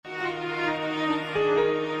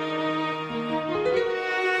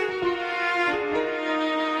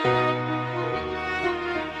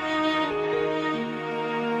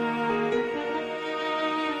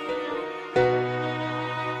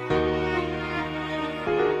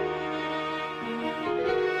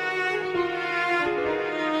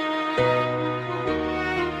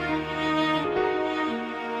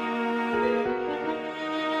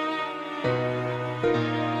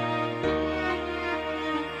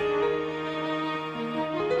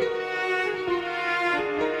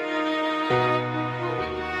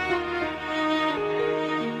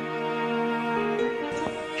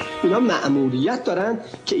اینا مأموریت دارن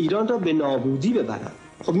که ایران را به نابودی ببرن.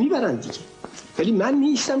 خب میبرن دیگه، ولی من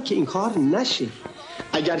نیستم که این کار نشه.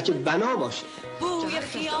 اگر که بنا باشه بوی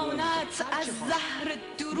خیانت از زهر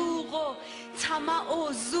دروغ و طمع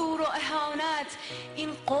و زور و اهانت این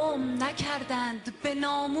قوم نکردند به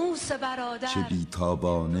ناموس برادر. چه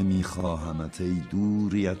بیتابانه میخواهمت ای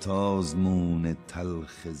دوریت آزمون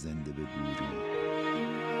تلخ زنده به گوری.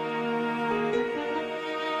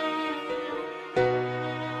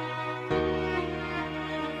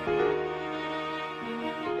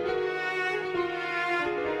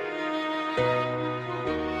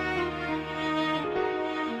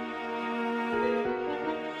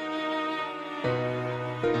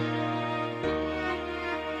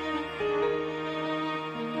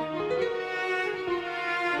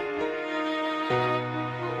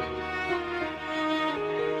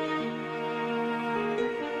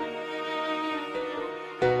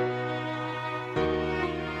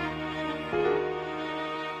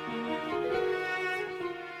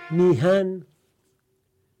 میهن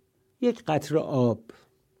یک قطره آب،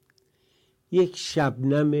 یک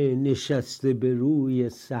شبنم نشسته به روی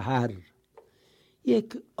سحر،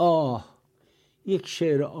 یک آه، یک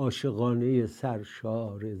شعر عاشقانه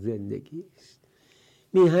سرشار زندگی است.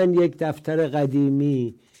 میهن یک دفتر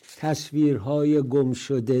قدیمی، تصویرهای گم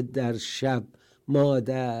شده در شب،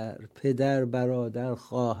 مادر، پدر، برادر،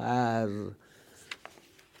 خواهر.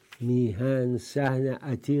 میهن صحن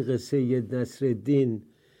عتیق سید نصرالدین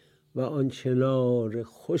و آن چنار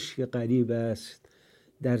خشک غریب است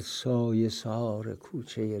در سایه سار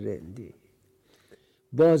کوچه رندی.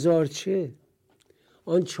 بازارچه،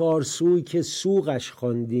 آن چارسوی که سوقش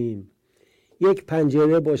خواندیم، یک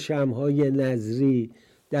پنجره با شمع‌های نظری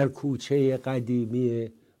در کوچه قدیمی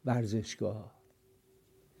ورزشگاه.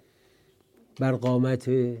 بر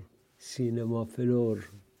قامت سینما فلور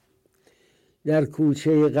در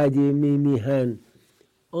کوچه قدیمی میهن،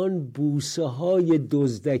 آن بوسه های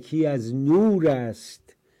دزدکی از نور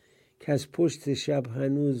است که از پشت شب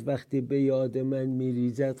هنوز وقتی به یاد من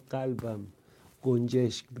میریزد قلبم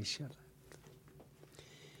گنجشک میشود.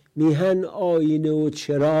 میهن آینه و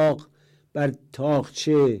چراغ بر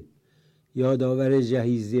تاقچه، یادآور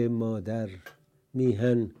جهیزی مادر.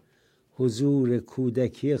 میهن حضور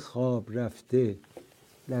کودکی خواب رفته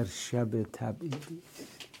در شب تبعیدی.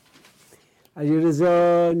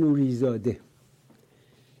 علیرضا نوری زاده،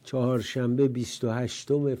 چهارشنبه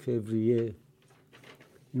 28 فوریه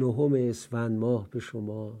 9 اسفند ماه به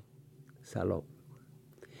شما سلام.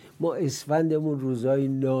 ما اسفندمون روزای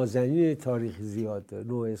نازنین تاریخ زیاد داره.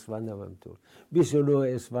 9 اسفند هم همینطور،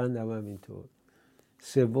 29 اسفند هم همینطور،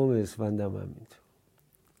 3 اسفند هم همینطور.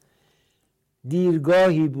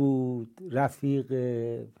 دیرگاهی بود رفیق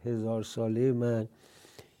 1000 ساله من،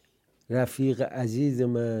 رفیق عزیز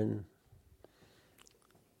من،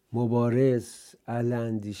 مبارز، اهل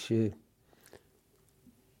اندیشه،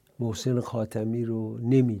 محسن خاتمی رو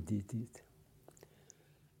نمیدیدید.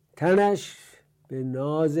 تنش به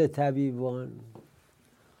ناز طبیبان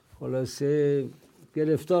خلاصه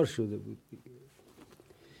گرفتار شده بود دیگه.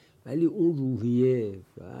 ولی اون روحیه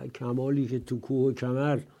و کمالی که تو کوه و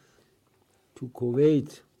کمر تو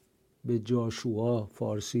کویت به جاشوها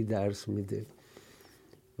فارسی درس میده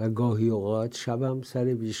و گاهی اوقات شبم سر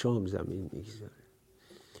بیشام زمین میگذاره.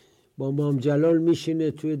 با امام جلال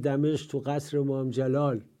میشینه توی دمشق تو قصر امام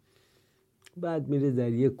جلال، بعد میره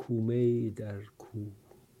در یک کومه در کوه،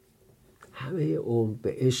 همه عمر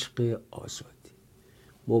به عشق آزادی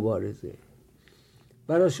مبارزه.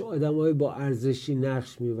 براش آدمای با ارزشی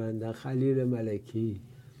نقش میبندن، خلیل ملکی،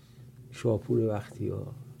 شاپور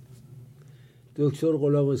بختیار، دکتر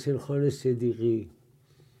غلام حسین خان صدیقی،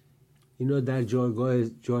 اینا در جایگاه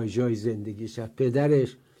جای زندگی شد.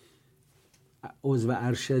 پدرش عضو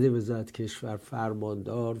ارشد وزارت کشور،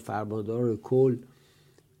 فرماندار کل،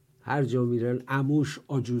 هر جا میرن، عموش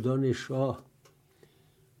آجودان شاه.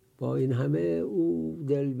 با این همه او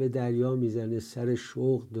دل به دریا میزنه، سر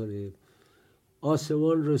شوق داره،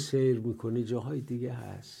 آسمان رو سیر میکنه. جاهای دیگه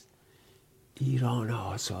هست. ایران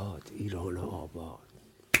آزاد، ایران آباد.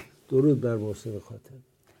 درود بر محسن خاتمی.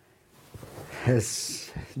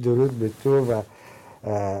 درود به تو و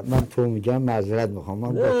من تو میگم معذرت میخوام.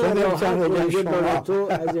 من با تو نمیتونم بگم شما. تو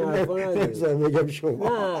از این حرفا نداری. بگم شما.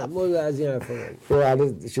 نه موضوع از این حرفا نداری. تو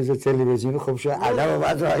علی چیز تلویزیونی خب شو ادب و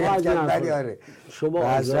بعد رعایت کرد ولی آره. شما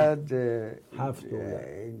آزاد $7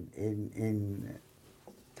 این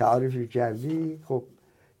تعریفی کردی خب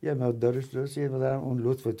یه مقدارش درسته، یه مقدارم اون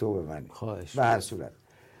لطف تو به من. خواهش. به هر صورت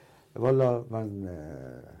والا من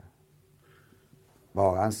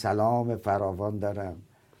واقعا سلام فراوان دارم،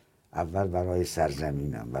 اول برای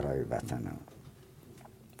سرزمینم، برای وطنم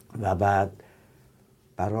و بعد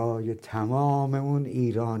برای تمام اون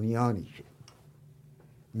ایرانیانی که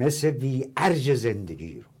مثل بی ارج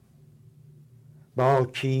زندگی رو با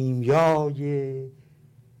کیمیای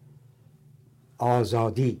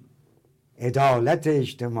آزادی، عدالت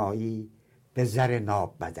اجتماعی به زر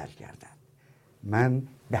ناب بدل کردن. من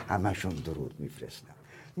به همشون درود میفرستم.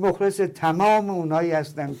 مخلص تمام اونایی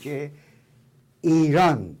هستم که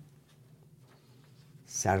ایران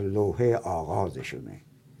سرلوحه آغازشونه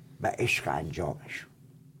و عشق انجامشون.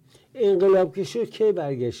 انقلاب که شد کی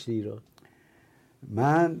برگشتی ایران؟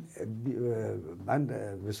 من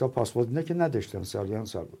مثلا پاسپورت نه که نداشتم، سالیان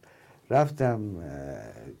سال بود. رفتم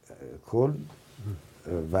کل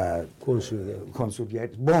و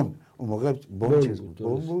کنسولیت بن، اون موقع بن چیز بود،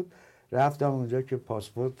 بن بود. رفتم اونجا که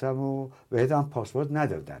پاسپورتمو بهتم پاسپورت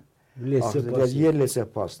ندادن، یه لسه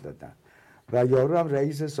پاس دادن و یارو هم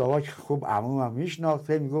رئیس ساواک خوب عمومم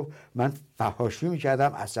میشناخته، میگفت من فحاشی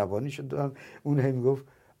میکردم، عصبانی شدم. اون هم میگفت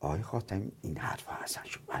آقای خاتمی این حرفا هستن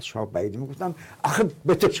از شما بعید. میگفتم آخه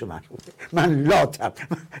به تو چه مربوطه، من لاتم.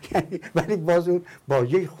 ولی باز اون با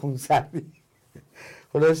یک خونسردی.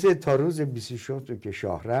 خلاصه تا روز 26 که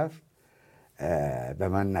شاه رفت به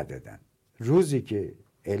من ندادن. روزی که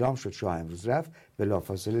اعلام شد شاه امروز رفت،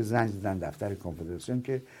 بلافاصله زنگ زدن دفتر کنفدراسیون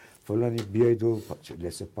که فلانی بیاید و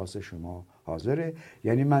لسه پاس شما حاضره.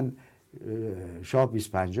 یعنی من شاه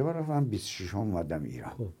 25 رفتم، 26 اومدم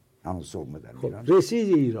ایران. همون صبح اومدم ایران.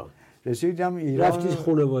 رسیدی ایران؟ رسیدم ایران. رفتی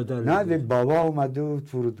خانواده رو؟ نه، بابا اومده بود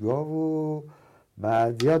فرودگاه و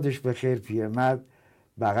بعد یادش بخیر پیرمرد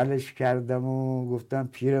بغلش کردم و گفتم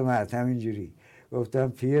پیرمرد، همینجوری گفتم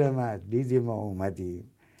پیرمرد دیدی ما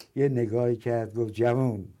اومدیم. یه نگاهی کرد گفت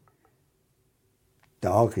جوون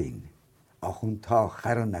داغین، آخون تا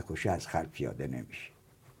خر رو نکشه از خر پیاده نمیشه.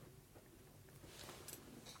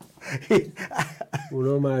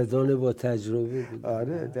 اونا مردان با تجربه بود.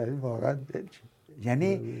 آره در واقعا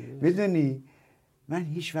یعنی میدونی من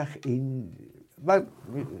هیچ وقت من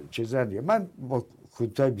من با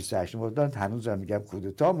کودتای 28 مرداد هنوزم میگم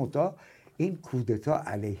کودتا این کودتا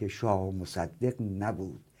علیه شاه و مصدق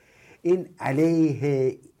نبود. این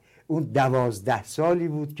علیه اون 12 سالی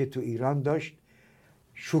بود که تو ایران داشت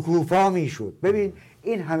شکوفا میشد. ببین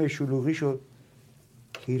این همه شلوغی شد،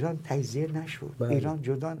 ایران تجزیه نشد. بله. ایران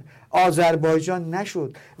جدا، آذربایجان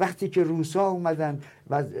نشد. وقتی که روسا اومدن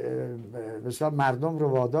و مثلا مردم رو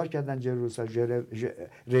وادار کردن روسا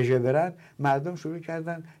رژه برن، مردم شروع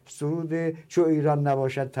کردن سرود چو ایران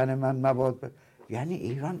نباشد تن من مباد. یعنی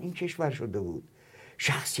ایران این کشور شده بود.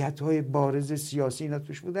 شخصیت‌های بارز سیاسی اینا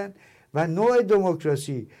توش بودن و نوع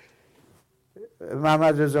دموکراسی.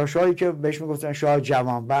 محمد رضا شاهی که بهش میگفتن شاه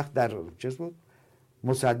جوانبخت در چیز بود،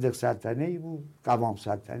 مصدق سلطنه‌ای بود، قوام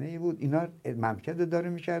سلطنه‌ای بود، اینا مملکت داره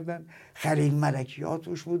میکردن. خلیل ملکی ها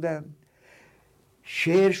توش بودن.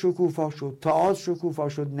 شعر شکوفا شد، تئاتر شکوفا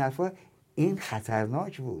شد، نفع. این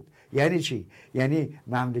خطرناک بود. یعنی چی؟ یعنی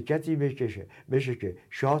مملکتی بشه که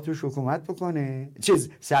شاه توش حکومت بکنه،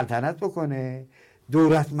 سلطنت بکنه،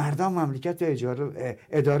 دولت مردان مملکت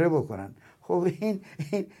اداره بکنن. خب این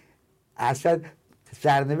اصلا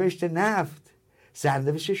سرنوشت نفت،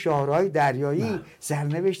 سرنوشت شاهرهای دریایی،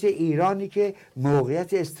 سرنوشت ایرانی که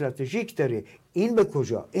موقعیت استراتژیک داره. این به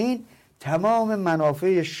کجا؟ این تمام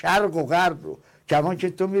منافع شرق و غرب رو، کمان که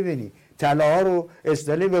تو میبینی طلاها رو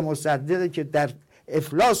اصطلاحی به مصدقی که در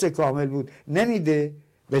افلاس کامل بود نمیده،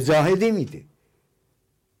 به زاهدی میده.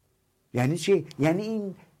 یعنی چی؟ یعنی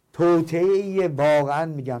این توطئه واقعا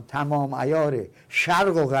میگم تمام عیار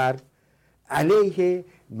شرق و غرب علیه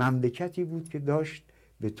مملکتی بود که داشت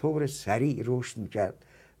به طور سریع رشد میکرد.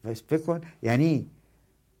 و فکر کن یعنی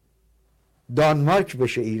دانمارک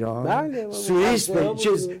بشه ایران، سوئیس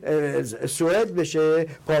سوئد بشه،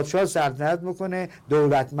 پادشاه سلطنت میکنه،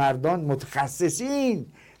 دولت مردان متخصصین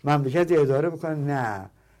مملکت اداره میکنن. نه،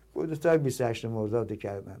 کودتای 28 مرداد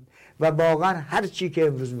کردن و واقعا هر چی که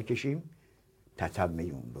امروز میکشیم تتمه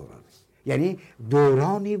اون دوران. یعنی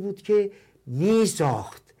دورانی بود که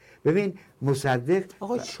میساخت. ببین مصدق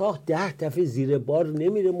آقا شاه 10 دفعه زیر بار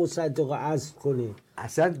نمیره مصدق رو عزل کنه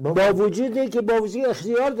اصلا با وجود که با وجود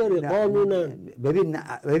اختیار داره قانونا.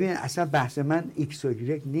 ببین اصلا بحث من ایکس و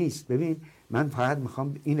ایگرگ نیست. ببین من فقط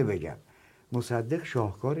میخوام اینو بگم، مصدق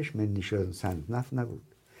شاهکارش منی شدن صنف نبود.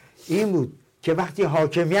 این بود که وقتی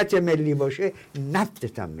حاکمیت ملی باشه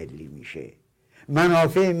نفتت هم ملی میشه،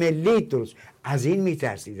 منافع ملی درست. از این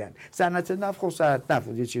میترسیدن. صنعت نفت خب صنعت نفت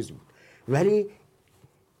یه چیز بود، ولی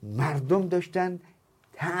مردم داشتن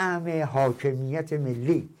طعم حاکمیت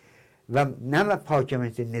ملی و نه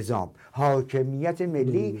حاکمیت نظام، حاکمیت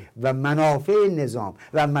ملی و منافع نظام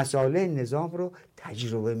و مسائل نظام رو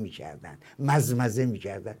تجربه میکردن، مزمزه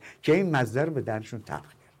میکردن که این مزه رو به درشون تلخ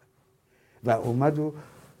کردن. و اومد و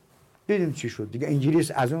دیدیم چی شد دیگه.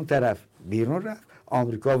 انگلیس از اون طرف بیرون رفت،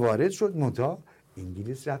 آمریکا وارد شد، منتها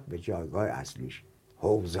انگلیس رفت به جایگاه اصلیش،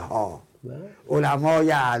 حوزه ها،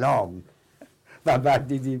 علمای اعلام. و بعد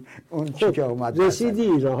دیدیم اون چی که اومد رسیدی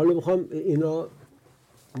ایران. حالا میخوام اینا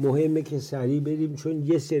مهمه که سریع بریم چون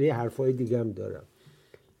یه سری حرفای دیگه هم دارم.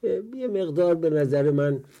 یه مقدار به نظر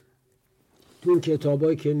من تو این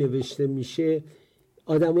کتابایی که نوشته میشه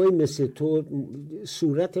آدمایی مثل تو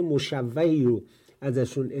صورت مشوهی رو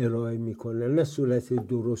ازشون ارائه میکنن، نه صورت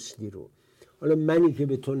درستی رو. حالا منی که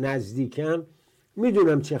به تو نزدیکم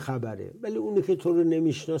میدونم چه خبره، ولی اونی که تو رو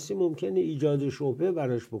نمیشناسی ممکنه ایجاد شبهه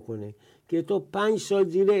براش بکنه که تو 5 سال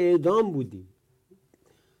زیر اعدام بودی،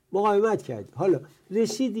 مقاومت کردی، حالا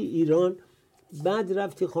رسیدی ایران، بعد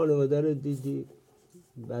رفتی خانواده رو دیدی،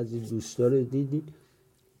 بعضی دوستا رو دیدی،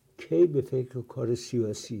 کی به فکر کار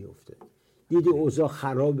سیاسی افتاد؟ دیدی اوضاع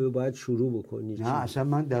خرابه باید شروع بکنی؟ نه اصلا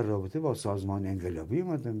من در رابطه با سازمان انقلابی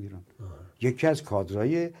اومدم ایران. یکی از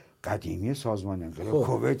کادرای قدیمی سازمان انقلاب،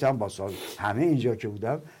 کویت هم با همه اینجا که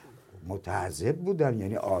بودم متعذب بودم،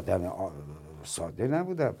 یعنی آدم ساده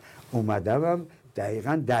نبودم. اومدم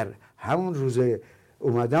دقیقا در همون روز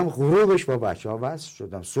اومدم غروبش با بچه ها وصل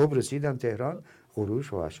شدم، صبح رسیدم تهران، غروبش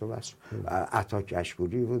با بچه ها وصل شدم. عطا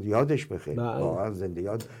کشکولی بود، یادش بخیر، واقعا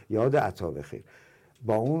زنده یاد عطا بخیر.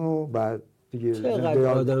 با اونو بعد دیگه چقدر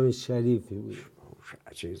آدم شریفی بود.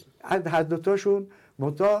 هر دوتاشون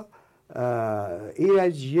متا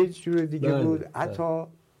ایرج یه جور دیگه بود، عطا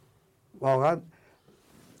واقعا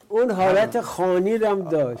اون حالت خانی رم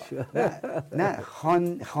داشت. نه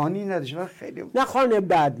خانی نداشت، خیلی نه خانه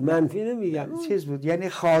بد منفی نمیگم، چیز بود، یعنی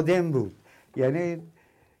خادم بود، یعنی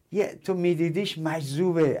تو میدیدیش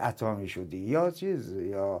مجذوب عطا میشدی یا چیز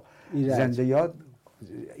یا زنده یاد.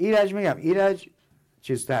 ایرج میگم ایرج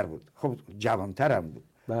چیزتر بود، خب جوانتر هم بود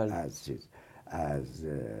از چیز از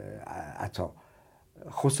عطا.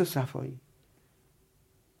 خصوص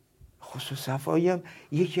صفایی هم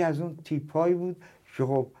یکی از اون تیپایی بود که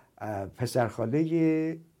خب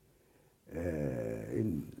پسرخاله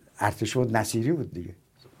ارتشاد نصیری بود دیگه،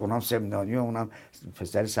 اونم سمنانی و اونم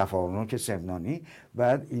پسر صفاوران که سمنانی.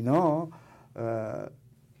 بعد اینا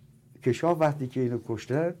که شاه وقتی که اینو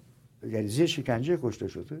کشته، یعنی زیر شکنجه کشته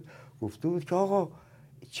شده، گفته بود که آقا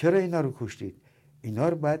چرا اینا رو کشتید؟ اینا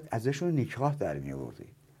رو باید ازشون نکاح در می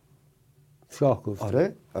آوردید. شاه گفت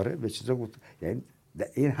آره به چیزا گفت، یعنی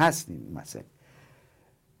این هست این مسئله.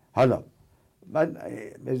 حالا من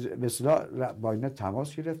مثلا با اینا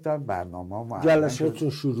تماس گرفتم، برنامه جلساتون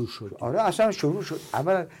شروع شد. آره اصلا شروع شد.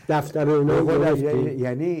 اولا دفتر اونا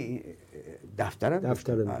یعنی دفترم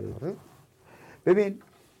آره. ببین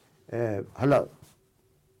حالا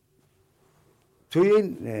توی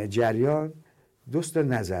این جریان دوست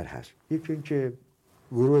نظر هست. یکی این که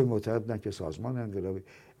گروه معتقدن که سازمان انقلابی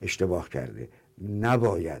اشتباه کرده،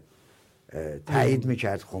 نباید تایید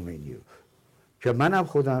میکرد خمینی رو، که منم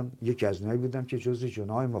خودم یکی از اونایی بودم که جزو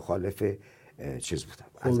جناح مخالف چیز بودم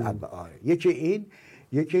از آره. یکی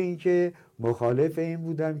این که مخالف این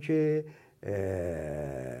بودم که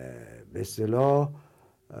به اصطلاح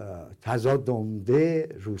تضاد عمده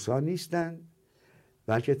روسا نیستن،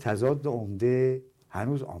 بلکه تضاد عمده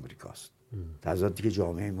هنوز آمریکاست. تضادی که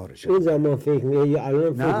جامعه ما رو شد. اون زمان فکر می‌کنی یا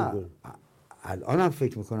الان فکر می‌کنی؟ الانم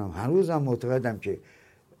فکر می‌کنم، هنوزم معتقدم که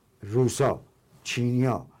روسا،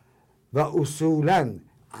 چینیا و اصولاً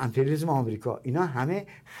امپریالیسم آمریکا اینا همه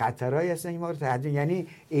خطرهایی هستن که ما رو تهدید، یعنی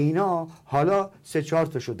اینا حالا 3-4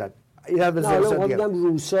 تا شدن. حالا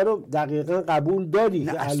روسا رو دقیقاً قبول داری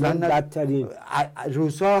که الان بدترین؟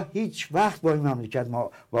 روسا هیچ وقت با این مملکت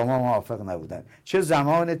با ما موافق نبودن، چه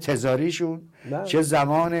زمان تزاریشون، چه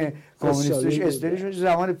زمان کمونیستش استالیشون، چه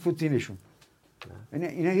زمان پوتینشون.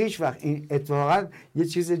 اینا هیچ وقت. این اتفاقا یه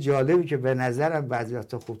چیز جالبی که به نظرم بعضی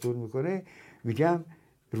وقتا خطور میکنه، میگم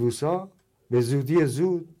روسا به زودی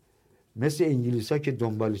زود مثل انگلیسا که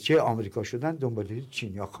دنبالچه آمریکا شدن دنبالچه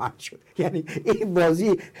چینیا خواهند شد. یعنی این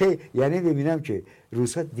بازی یعنی ببینم که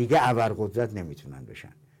روسا دیگه ابرقدرت نمیتونن بشن،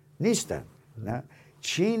 نیستن. نه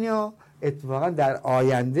چینیا اتفاقا در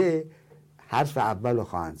آینده حرف اول رو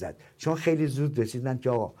خواهند زد، چون خیلی زود رسیدن که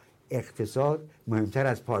آقا اقتصاد مهمتر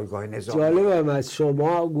از پایگاه نظام. جالبه از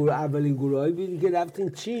شما اولین گروهایی بودین که رفتین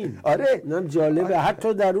چین. آره اینم جالبه. آره.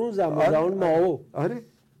 حتی در اون زمان آره. ماو آره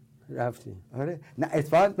رفتین. آره نه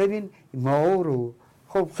اتفاقا ببین ماو رو،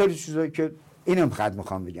 خب خیلی چیزایی که اینم خد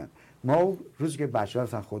میخوام بگم، ماو روزی که بچه‌ها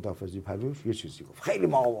رفتن خداحافظی پلوش یه چیزی گفت، خیلی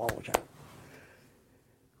ماو کرد.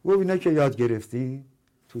 گفت اینا که یاد گرفتی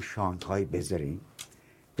تو شانگهای بذارین،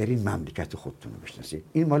 برین مملکت خودتون رو بشناسید.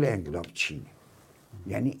 این مال انقلاب چینه.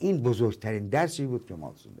 یعنی این بزرگترین درسی بود که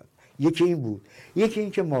مادستون داد. یکی این بود. یکی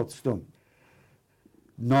این که مادستون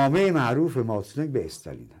نامه معروف ماسونگ به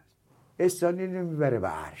استالین هست. استالین رو میبره به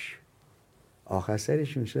عرش، آخر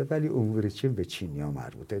سرش میشه ولی امور چین به چینیا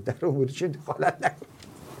مربوطه، در امور چین دخالت نکن.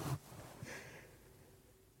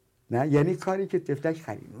 نه یعنی کاری که تفلک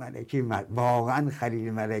خلیل ملکی، واقعا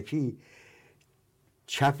خلیل ملکی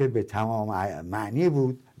چپ به تمام معنی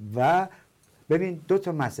بود. و ببین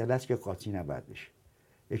 2 مسئله است که قاطی نباید بشه،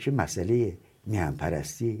 یکی مسئله میهن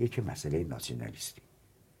پرستی، یکی مسئله ناسیونالیستی.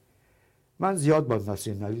 من زیاد با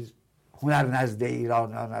ناسیونالیسم هنر نزد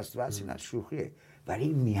ایرانیان است و این از شوخیه،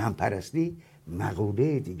 ولی میهن پرستی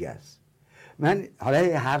مقوله دیگه است. من حالا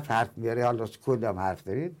حرف میاره، حالا کدام حرف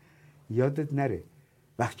دارید یادت نره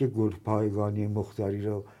وقتی گلپایگانی مختاری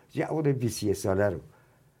رو جوان 20 ساله رو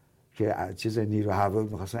که چیز نیرو هوایی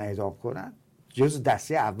میخواستن اعدام کنن، جز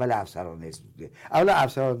دسته اول افسران حزب توده. اول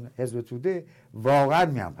افسران حزب توده واقعا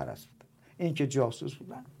میهن پرست بودن، این که جاسوس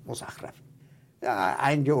بودن مزخرفه،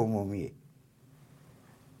 انگ عمومیه،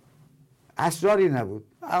 اسراری نبود.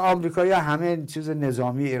 آمریکایی همه چیز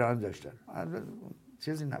نظامی ایران داشتن،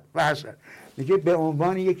 چیزی نبود. میگه به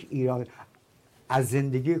عنوان یک ایران از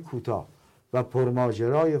زندگی کوتاه و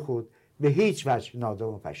پرماجرای خود به هیچ وجه نادم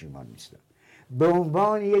و پشیمان نیستم. به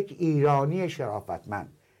عنوان یک ایرانی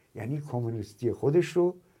شرافتمند، یعنی کمونیستی خودش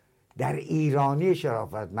رو در ایرانی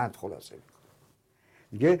شرافتمند خلاصه میکنه.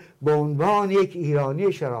 میگه به عنوان یک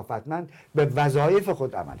ایرانی شرافتمند به وظایف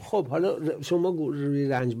خود عمل. خب حالا شما روی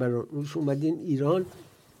رنجبران روش اومدین ایران،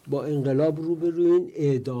 با انقلاب رو به روی این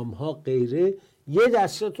اعدام ها غیره، یه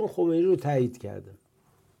دستتون خمینی رو تایید کردن.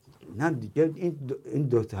 نه دیگه این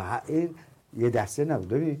دو تا این یه دسته نبود،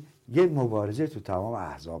 ببین یه مبارزه تو تمام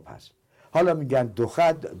احزاب هست. حالا میگن 2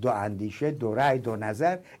 خط، 2 اندیشه، 2 رأی، 2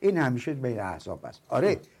 نظر، این همیشه بین احزاب هست.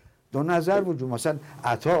 آره 2 نظر وجود، مثلا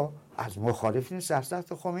عطا از مخالفین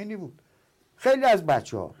سرسخت خمینی بود، خیلی از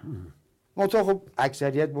بچه‌ها منتها خب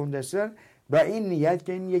اکثریت بوندستان با این نیت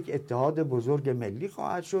که این یک اتحاد بزرگ ملی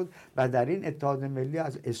خواهد شد و در این اتحاد ملی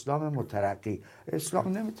از اسلام مترقی،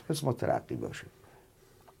 اسلام نمیتونست مترقی باشه،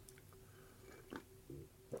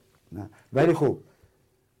 نه ولی خب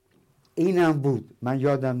اینم بود. من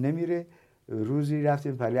یادم نمیره روزی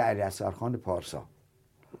رفتیم پلی علیرضا خان پارسا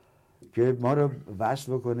که ما رو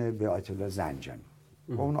وصل بکنه به آیت الله زنجانی.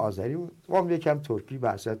 اون آذری بود، ما هم یکم ترکی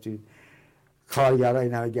بحثت توی کارگرای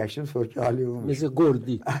نمه گشتیم ترکی حالی اون مثل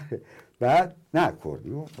گردی. بعد نه کردی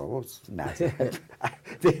اون بابا نه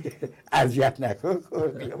اذیت نکن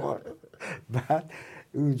کردی ما. بعد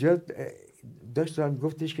اونجا داشتن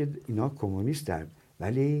گفتش که اینا کمونیستن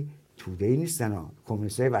ولی توده‌ای نیستن ها،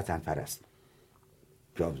 کمونیستای وطن پرست.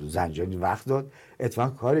 زنجانی وقت داد اتفاقا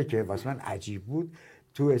کاری که واسه من عجیب بود،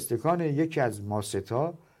 تو استکان یکی از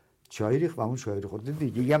ماستا چای ریخت و اون چای خورد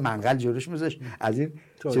دیگه یه منقل جلوش میذاشت از این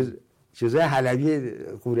چیزای حلبی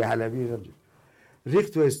قوره حلبی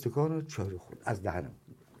ریخت تو استکان و چای خورد از دهنم.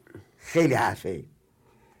 خیلی حرفه،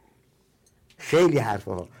 خیلی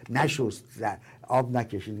حرفه ها، نشست آب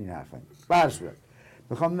نکشید این حرفه. برصورت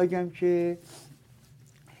میخوام بگم که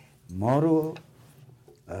ما رو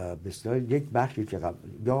به اصطلاح یک بخشی که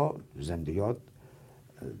یا زندیات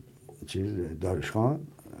دارشخان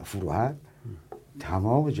فروهر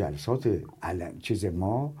تمام جلسات چیز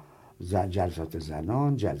ما، جلسات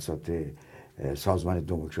زنان، جلسات سازمان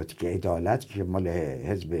دموکراتیک عدالت که مال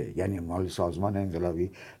حزب، یعنی مال سازمان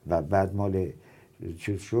انقلابی و بعد مال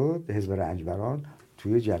چیز شد حزب رنجبران،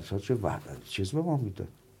 توی جلسات چیز به ما میداد،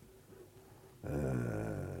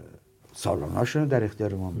 سالاناشون در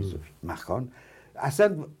اختیار ما میذاشت. مکان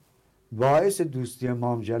اصلا باعث دوستی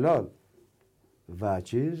امام جلال و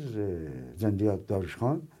زندیات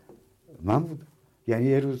دارشخان من بود. یعنی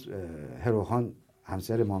یه روز هروخان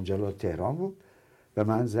همسر امام جلال تهران بود، به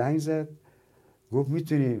من زنگ زد گفت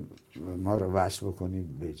میتونی ما رو وصل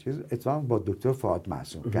بکنیم به چیز، اتفاقا با دکتر فعال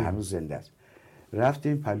محسن که هنوز زنده است.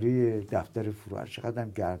 رفتیم پلوی دفتر فروهر، چقدر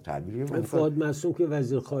هم گرم تعبیری بود. فعال محسن که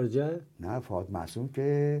وزیر خارجه؟ نه فعال محسن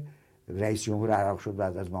که رئیس جمهور عراق شد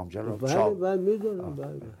بعد از امام جلال. بله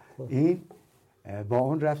میدونم. این با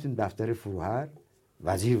اون رفتیم دفتر فروهر،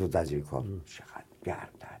 وزیر بود وزیر کار. چقدر گرم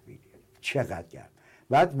تعبیری، چقدر گرم.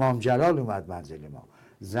 بعد امام جلال اومد منزل ما،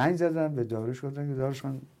 زنگ زدن به داروش گفتن که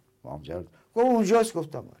داروشان امام جلال گفت اونجاست.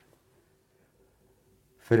 گفتم آره.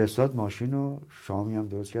 فرستاد ماشین و شامی هم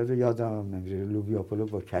درست کرد، یادم هم نمیره لوبیا پلو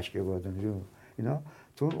با کشک بادمجون و اینا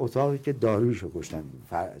تو اون اتاقی که دارویشو کشتن،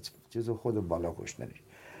 چیزو خود بالا کشتنش،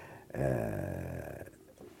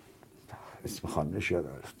 اسم خانمش یادم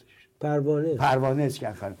رفتش، پروانه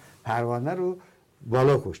اسکن خانم، پروانه رو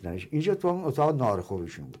بالا کشتنش. اینجا تو اون اتاق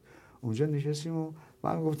نارخورشون بود، اونجا نشستیم و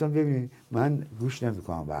من گفتم ببینید من گوش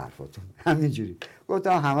نمیکنم به حرفاتون، همینجوری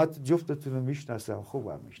گفتم همه جفتتون رو میشناسم،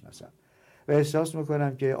 خوبم میشناسم و احساس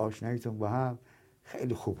میکنم که آشناییتون با هم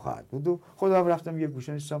خیلی خوب خواهد بود. و خودم رفتم یه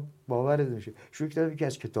گوشه نشستم، باورت نمیشه شروع کردم یکی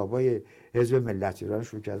از کتابای حزب ملت ایران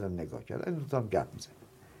شروع کردم نگاه کردم، دو تا هم گپ می‌زدم.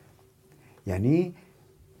 یعنی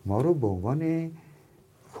ما رو به عنوان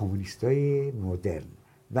کمونیستای مدرن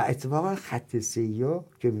و اتفاقا خط سیاه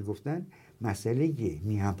که میگفتن مسئله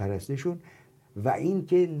میهن پرستیشون و این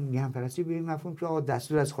که میهن پرستی به این مفهوم که آقا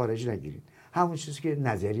دستور از خارج نگیرید، همون چیزی که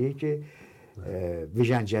نظریه که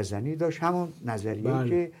ویژن جزنی داشت، همون نظریه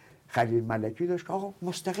که خلیل ملکی داشت که آقا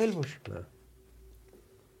مستقل باشه.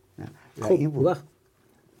 خب این بود. وقت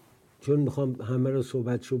چون میخوام همه رو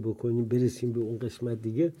صحبتشو بکنیم برسیم به اون قسمت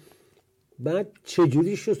دیگه، بعد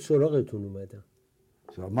چجوری شد سراغتون اومدن؟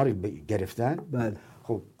 ما رو گرفتن؟ بله.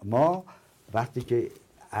 خب ما وقتی که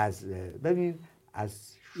از ببین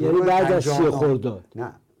از یعنی بعد از 30 خرداد،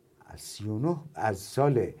 نه از 39 از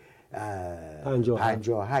سال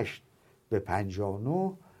 58 به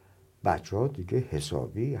 59 بچه‌ها دیگه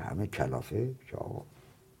حسابی همه کلافه که آقا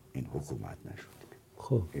این حکومت نشد،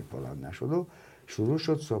 خب این فلان نشد و شروع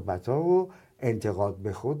شد صحبت‌ها و انتقاد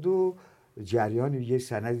به خود و جریان یه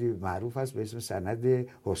سندی معروف است به اسم سند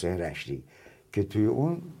حسین رشدی که توی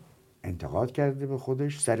اون انتقاد کرده به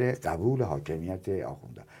خودش سر قبول حاکمیت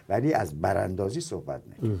آخونده، ولی از براندازی صحبت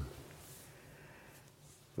نکنه.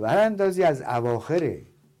 براندازی از اواخره،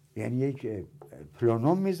 یعنی یک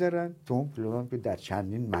پلانوم میذارن تو اون پلانوم که در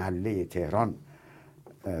چندین محله تهران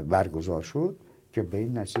برگزار شد که به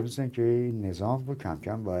این نتیجه رسیدن که این نظام رو کم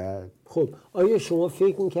کم باید. خب آیا شما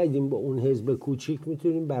فکر میکردیم با اون حزب کوچیک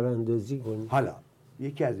میتونیم براندازی کنیم؟ حالا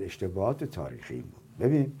یکی از اشتباهات تاریخی ما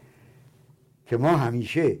ببین که ما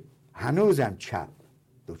همیشه هنوزم چپ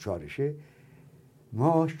دوچارشه،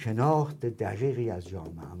 ما شناخت دقیقی از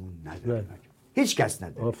جامعهمون نداریم. هیچ کس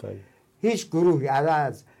نداره، هیچ گروهی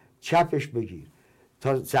از چپش بگیر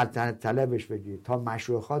تا سلطنت طلبش بگیر تا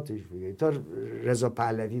مشروخاتش بگیر تا رضا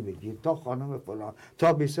پهلوی بگیر تا خانم فلان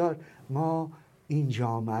تا بسیار، ما این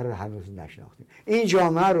جامعه رو هنوز نشناختیم. این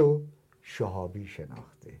جامعه رو شهابی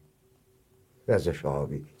شناخته، رضا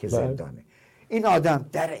شهابی که زندانه. این آدم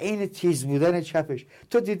در عین تیز بودن چپش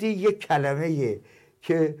تو دیدی یک کلمه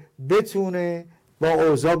که بتونه با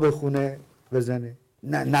اوضاع بخونه بزنه؟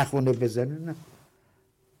 نه نخونه بزنه؟ نه.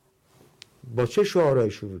 با چه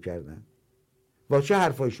شعارهایی شروع کردن؟ با چه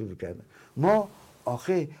حرفایی شروع کردن؟ ما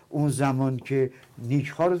آخه اون زمان که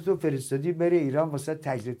نیک‌ها رو تو فرستادی بره ایران واسه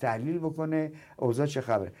تجزیه تحلیل بکنه اوضاع چه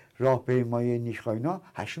خبره، راهپیمایی نیک‌ها اینا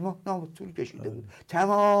 8 ماه طول کشیده بود.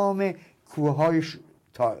 تمام کوههای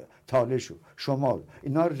تالش و شمال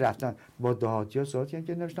اینا رو رفتن با دهاتی‌ها صحبت کردن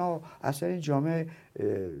که نوشتن اصلا این جامعه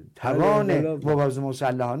توان مبارزه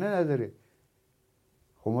مسلحانه نداره.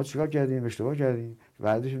 خب ما چیکار کردیم؟ اشتباه کردیم.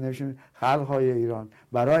 بعدش نوشتیم خلق‌های ایران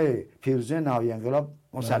برای پیروزی نهایی انقلاب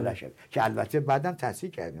مسلح شد که البته بعدم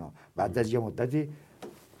تصحیح کردیم، بعد از یه مدتی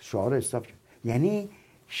شعار استاپ کرد. یعنی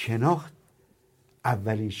شناخت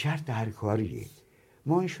اولین شرط هر کاریه.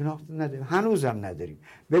 ما این شناخت نداریم، هنوزم نداریم.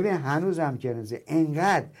 ببین هنوزم که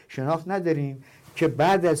انقدر شناخت نداریم که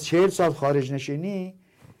بعد از 40 سال خارج نشینی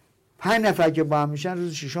 5 نفر که با هم میشن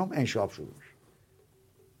روز ششم انشاب شروع میشه.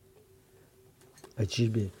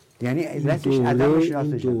 عجیبه. یعنی علتش عدم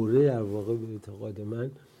شناختشه. این دوره در واقع به اعتقاد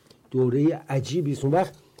من دوره عجیبی است. اون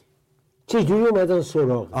وقت چجوری اومدن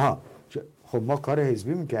سراغ؟ خب ما کار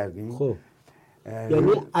حزبی میکردیم. خب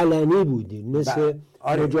یعنی علنی بودیم مثل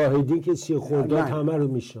مجاهدین که 30 خرداد همه رو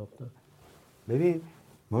میشناختن. ببین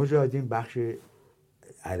مجاهدین بخش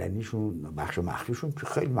علنیشون بخش مخفیشون که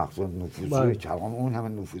خیلی مخزون نفوذی تمام اون همه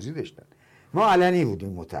نفوذی داشتن. ما علنی بودیم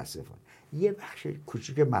متاسفانه. یه بخش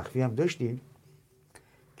کوچیک مخفی هم داشتیم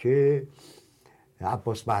که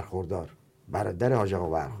عباس برخوردار برادر حاج آقا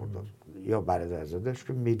برخوردار یا برادرزادش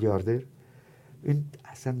که میلیاردر، این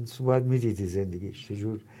اصلا باید میدیدی زندگیش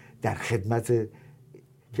چجور در خدمت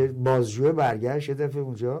که بازجوی برگشت یه دفعه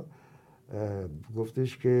اونجا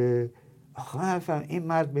گفتش که آخه حرفم این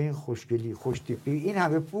مرد به این خوشگلی خوشتیپی این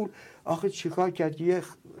همه پول آخه چیکار کرد که یه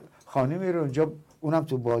خانه میره اونجا اونم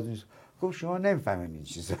تو باز نیست. گفت شما نمیفهمین این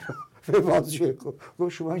چیزا رو. به بازجوی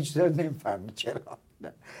گفت شما این چیزا رو نمیفهمین. چرا؟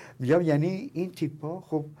 میگم یعنی این تیپا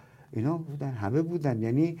خب اینا بودن، همه بودن،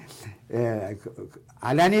 یعنی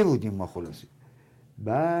علنی بودیم ما خلاصی.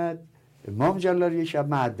 بعد امام جلال یه شب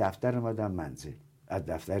من از دفتر اومدم منزل، از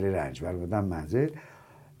دفتر رنجبر اومدم منزل،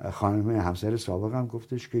 خانم همسر سابقم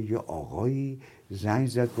گفتش که یه آقایی زنگ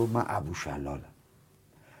زد گفت من ابو شلالم،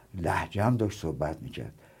 لهجه هم داشت صحبت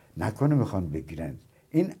میکرد، نکنه میخوان بگیرن.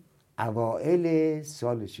 این اوائل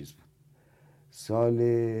سال چیز بود، سال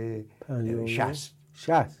 60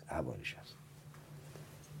 اوائل 60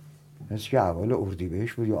 مثل که اول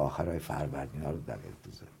اردیبهشت بود یا آخرای فروردین، اینا رو دقیق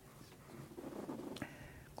بذار.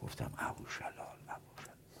 گفتم ابو شلال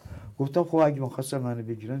گفتم خب اگه می‌خواستن منو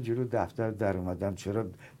بگیرن جلو دفتر در اومدم، چرا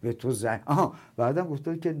به تو زنگ بعدم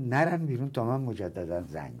گفتن که نرن بیرون تا من مجددا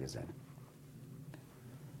زنگ بزنم.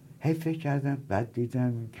 هی فکر کردم، بعد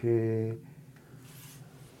دیدم که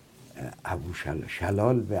ابو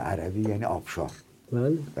شلال به عربی یعنی آبشار.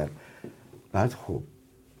 بله. بعد خب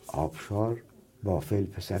آبشار بافل،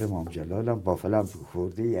 پسر امام جلالم، بافلم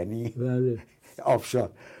خورده یعنی بله.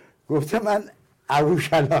 آبشار. گفتم من ابو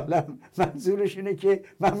شلالم، منظورش اینه که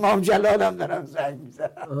من مام جلالم دارم زنگ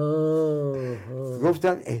میزنم.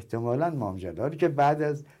 گفتم احتمالاً مام جلال که بعد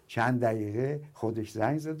از چند دقیقه خودش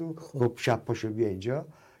زنگ زد و خب شب پاشو بیا اینجا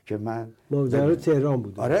که من مام جلال تهران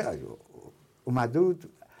بود. آره اومده بود،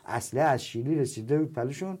 اصله از شیلی رسیده بود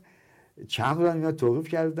پلشون، چند بار اینا توقیف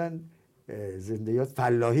کردن، زندگیات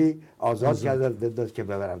فلاحی آزاد کردن داد که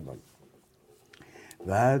ببرن بالا.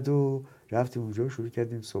 بعد و رفتیم اونجا شروع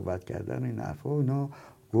کردیم صحبت کردن این حرفا و اینا.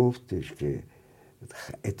 گفتش که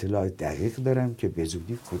اطلاع دقیق دارم که به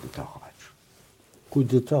زودی کودتا خواهد شد.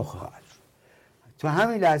 کودتا خواهد شد. تو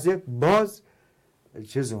همین لحظه باز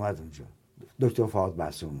چیز اومد اونجا، دکتر فعال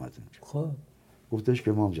اومد اونجا. خب گفتش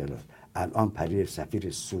که مام جلال الان پریر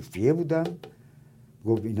سفیر صوفیه بودن،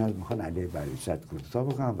 گفت اینا میخوان علیه بریست کودتا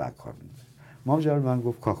بکنن و کار میکنن. مام جلال من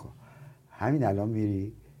گفت کاکا همین الان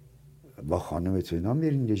میری با خانم تو اینا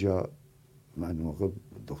میرین یه جا. من موقع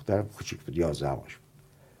دخترم کوچیک بود، 11 ماش بود،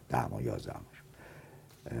 10 ماه 11 ماش.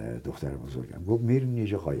 دخترم بزرگم گفت میرین یه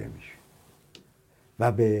جا قایمیش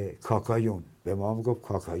و به کاکایون، به ما گفت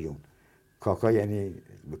کاکایون. کاکا یعنی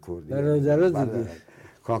به کردی برادرها دیگه.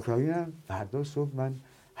 کاکایون هم فردا صبح من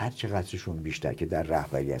هر چقدرشون بیشتر که در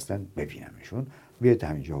رهبری هستن ببینمشون، بیاد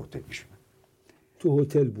همینجا هتل بشونم. تو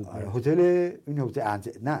هتل بود؟ آره هتل، این هتل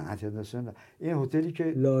نه اینترنشنال، این هتلی که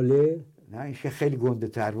لاله، نه این که خیلی گنده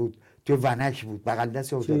تر بود، تو ونک بود، بغل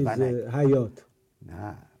دست هتل ونک. حیات.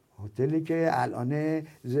 نه هتلی که الان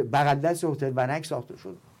بغل دست هتل ونک ساخته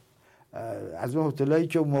شد، از اون هتلایی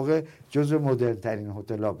که اون موقع جزو مدرن ترین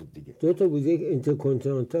هتل‌ها بود دیگه. دو تا بود، یک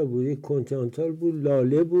اینترکانتینانتال بود، یک کانتینانتال بود،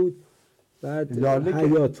 لاله بود، بعد لاله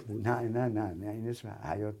حیات بود. نه این اسم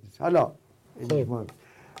حیات نیست. حالا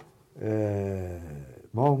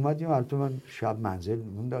ما اومدیم، البته من شب منزل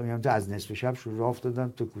موندم، یعنی از نصف شب شروع راه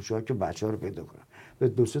افتادم تو کوچه‌ها که بچه‌ها رو پیدا کنم. به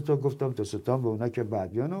 2-3 تا گفتم، 2-3 تا به اونا که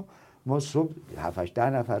بعدیانو. ما صبح 7-8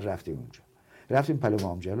 نفر رفتیم اونجا، رفتیم پل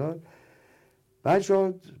مام جلال. بعد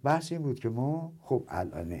شد بحث این بود که ما خب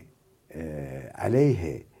الان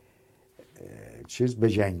علیه چیز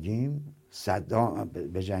بجنگیم، صدام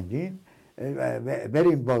بجنگیم،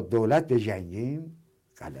 بریم با دولت بجنگیم،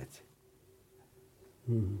 غلطه.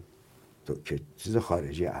 تو که چیز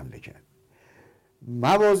خارجی حمله کرد،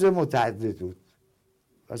 مواضع متعدد بود.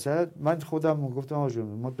 مثلا من خودم گفتم آجون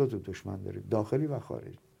ما 2 تا دشمن داریم، داخلی و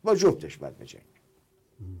خارجی، با جفتش باید بجنگیم.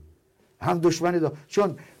 هم دشمن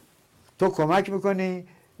چون تو کمک میکنی،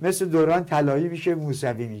 مثل دوران طلایی میشه.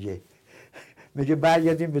 موسوی میگه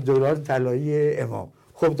برگردیم به دوران طلایی امام.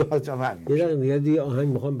 خب دوران هم میشه. یه آهنگ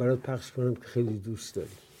میخوام برات پخش کنم که خیلی دوست داری،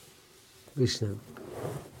 بشنم.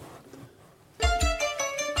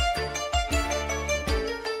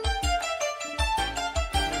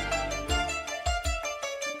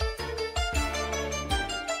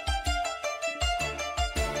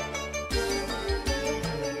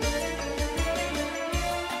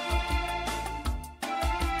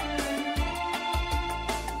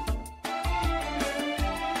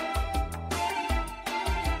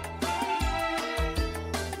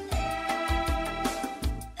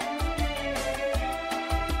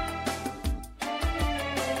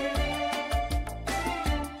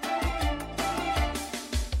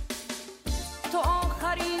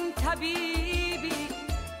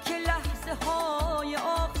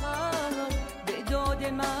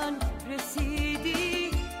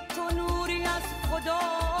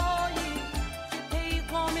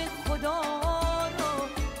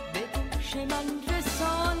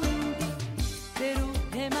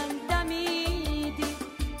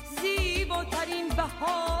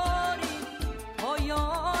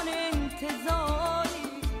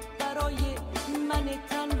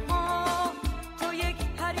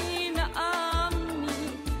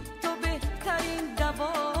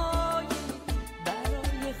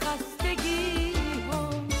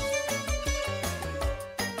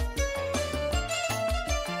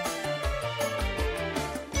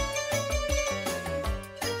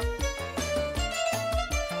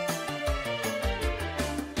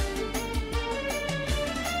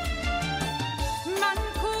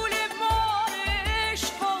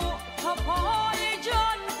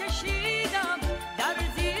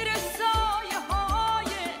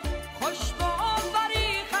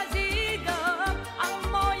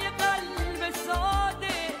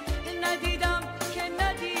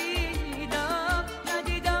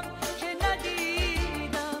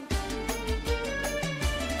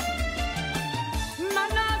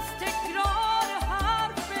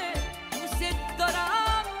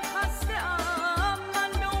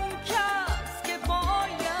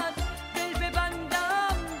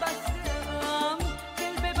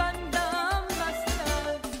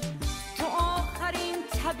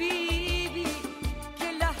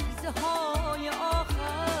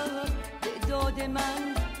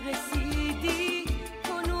 من رسیدی،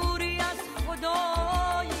 تو نوری از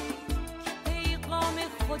خدایی که پیغام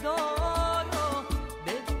خدا رو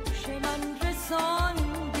به گوش من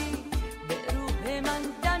رساندی، به روح من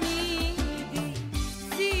دمیدی.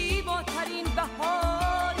 زیباترین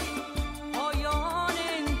بهاری، پایان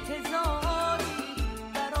انتظاری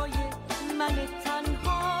برای من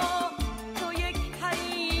تنها، تو یک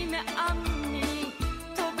حریم امنی،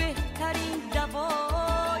 تو بهترین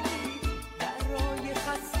دوایی برای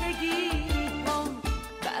خستگی هم،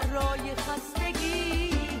 برای خستگی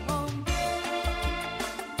هم.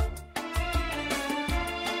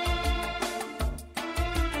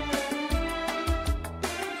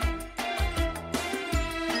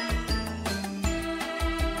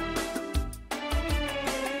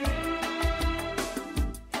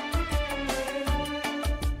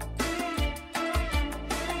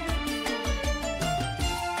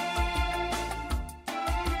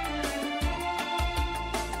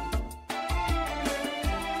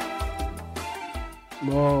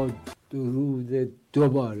 ما درود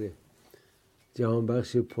دوباره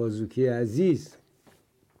جهانبخش پازوکی عزیز،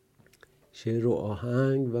 شعر و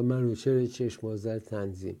آهنگ و منوچهر چشم‌آذر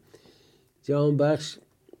تنظیم. جهانبخش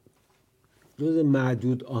جز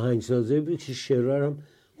معدود آهنگسازایی بود که شعرها هم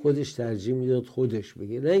خودش ترجیح میداد خودش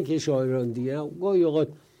بگه، نه اینکه شاعران دیگه گاهی اوقات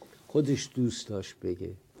خودش دوست داشت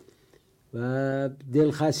بگه. و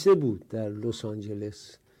دلخسته بود در لس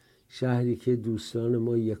آنجلس، شهری که دوستان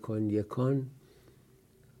ما یکان یکان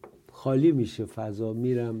خالی میشه فضا.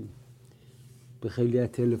 میرم به خیلی از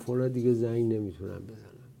تلفن‌ها دیگه زنگ نمیتونم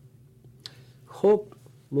بزنم. خب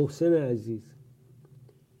محسن عزیز،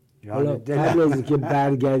 حالا قبل از اینکه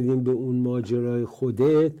برگردیم به اون ماجرای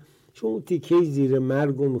خودت، چون اون تیکه زیر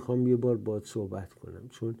مرگو میخوام یه بار باهات صحبت کنم،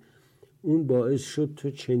 چون اون باعث شد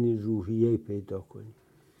تو چنین روحیه‌ای پیدا کنی.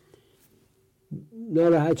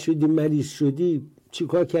 ناراحت شدی، مریض شدی،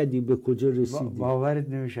 چیکار کردی، به کجا رسیدی؟ باورت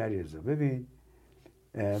نمیشه علیرضا. ببین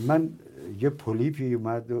من یه پولیپی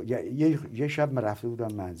اومد و یه شب من رفته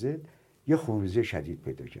بودم منزل، یه خونریزی شدید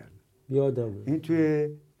پیدا کردم. یادم این توی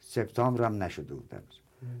سپتامبر هم نشده بودم،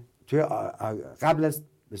 توی قبل از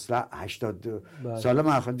مثلا 80 سال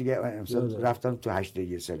من خود دیگه رفتم تو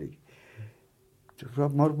 81 سالگی.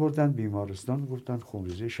 ما رو بردن بیمارستان، گفتن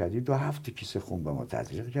خونریزی شدید و 7 کیسه خون به ما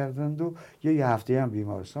تزریق کردند و یه هفته هم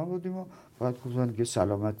بیمارستان بودیم و بعد گفتن که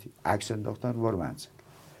سلامتی، عکس انداختن وار منزل.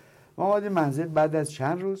 ما اومدیم منزل. بعد از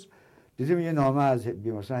چند روز دیدیم یه نامه از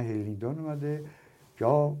بیمارستان هیلینگدون اومده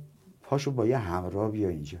که پاشو با یه همراه بیا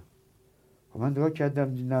اینجا. من نگاه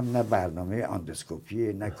کردم دیدم نه برنامه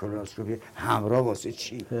اندوسکوپی نه کولونوسکوپی، همراه واسه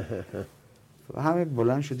چی؟ همه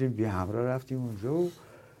بلند شدیم بی همراه رفتیم اونجا و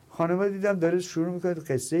خانم دیدم داره شروع میکنه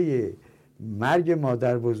قصه مرگ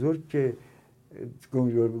مادر بزرگ که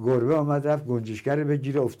گربه آمد رفت گنجشگر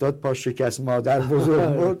بگیره، افتاد پا شکست، مادر بزرگ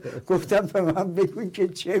مرد. گفتم به من بگو که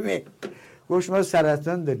چمه؟ گفت ما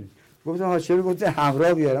سرطان داریم. گفتم ها چرا؟ گفت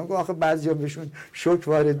همراه بیارم. گفت آخه بعضیا بهشون شوک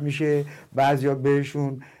وارد میشه، بعضیا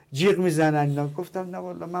بهشون جیغ میزنن اینا. گفتم نه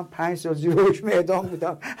والله من 5 سال زیر حکم اعدام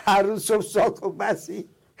بودم، هر روز صبح ساک و بسی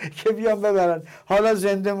که بیام ببرن. حالا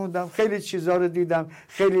زنده موندم، خیلی چیزا رو دیدم،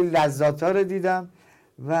 خیلی لذات‌ها رو دیدم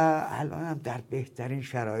و الانم در بهترین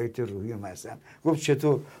شرایط روحی هستم. گفت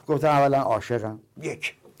چطور؟ گفتم اولا عاشقم،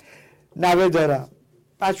 یک نوه دارم،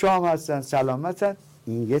 بچه هم هستن سلامتن.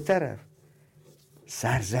 این یه طرف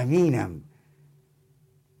سرزمینم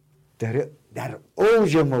در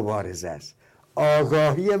اوج مبارزه است،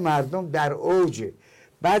 آگاهی مردم در اوج.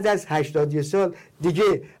 بعد از 80 سال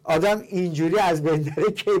دیگه آدم اینجوری از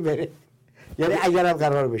بندره کی بره؟ یعنی اگرم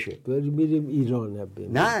قرار بشه میریم ایران.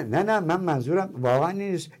 نه من منظورم واقعا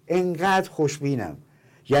نیست، انقدر خوشبینم،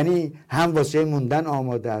 یعنی هم واسه موندن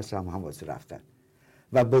آماده هستم هم واسه رفتن.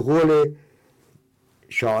 و به قول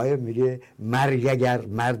شاعر میگه مرگ اگر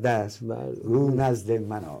مرد است رو نزد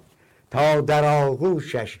من آب، تا در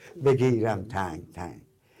آغوشش بگیرم تنگ تنگ.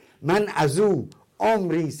 من از او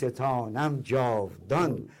عمری ستانم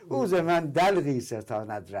جاودان، اوز من دلقی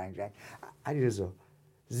ستاند رنگ رنگ. علیرضا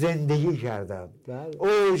زندگی کردم،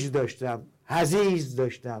 اوج داشتم، حضیض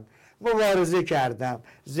داشتم، مبارزه کردم،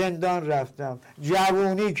 زندان رفتم،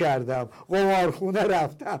 جوونی کردم، قمارخونه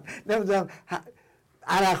رفتم، نمیدونم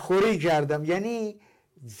عرق خوری کردم، یعنی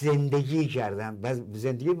زندگی کردم.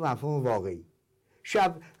 زندگی به مفهوم واقعی.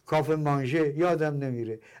 شب کافه مانژه یادم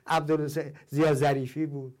نمیره، عبدالحسین زیا ظریفی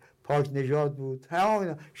بود، پاک نژاد بود،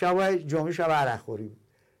 همه شبای جمعه شب عرق خوری بود.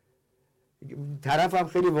 طرفم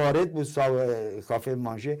خیلی وارد بود کافه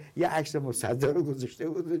مانژه، یه عکس مصدر رو گذاشته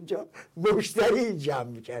بود اونجا، مشتری جمع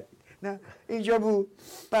میکرد. نه اینجا بود.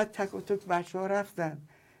 بعد تک و تک بچه ها رفتن،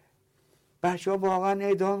 بچه ها واقعا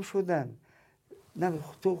اعدام شدن. نه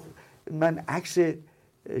تو من عکس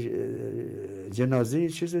جنازه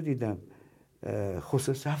چیز رو دیدم،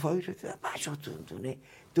 خسرو صفایی رو دیدم، بچه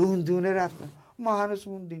دون دونه رفتن، ما هنوز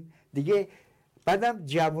موندیم دیگه. بعدم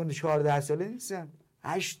جوان 14 ساله نیستم،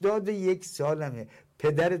 81 سالمه.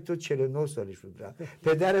 پدر تو 49 سالش بود رفت،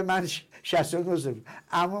 پدر من 69 سالش بود،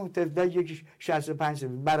 عموم تفدا یکی 65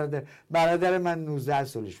 سالش بود، برادر من 19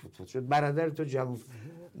 سالش بود شد، برادر تو جوان.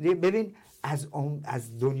 ببین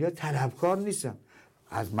از دنیا طلبکار نیستم،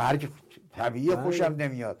 از مرگ طبیعی خوشم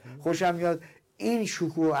نمیاد، خوشم میاد این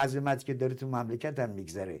شکوه و عظمتی که داره تو مملکتم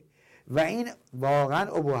میگذره و این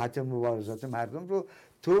واقعا اباحت مبارزات مردم رو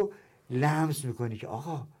تو لمس میکنی که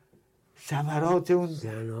آقا ثمرات اون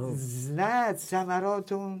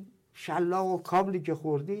ثمرات اون شلاق و کابلی که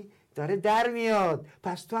خوردی داره در میاد،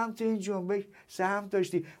 پس تو هم تو این جنبش سهم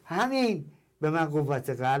داشتی. همین به من قوت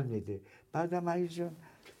قلب میده. بعدم عزیز جان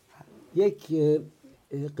یک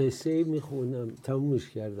قصه میخونم، تمومش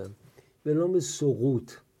کردم، به نام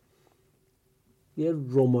سقوط، یه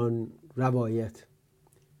رمان روایت.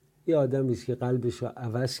 یه آدمی است که قلبش رو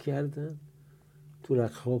عوض کردن، تو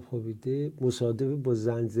رخخواب خوابیده، مصادف با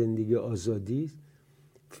زن زندگی آزادی است،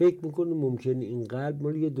 فکر میکنه ممکنه این قلب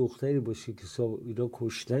مال یه دختری باشه که اینا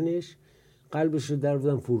کشتنش، قلبش رو در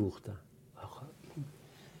بودن فروختن.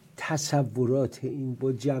 تصورات این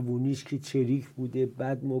با جوونیش که چریک بوده،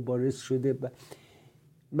 بعد مبارز شده.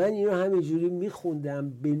 من اینو همینجوری میخوندم،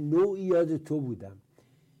 به نوعی یاد تو بودم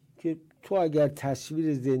که تو اگر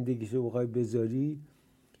تصویر زندگیشو بخوای بذاری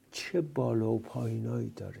چه بالا و پایینایی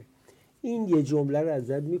داره. این یه جمله رو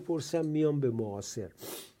ازت میپرسم، میام به معاصر.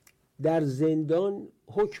 در زندان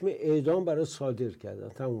حکم اعدام برای صادر کردن،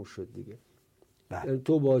 تموم شد دیگه.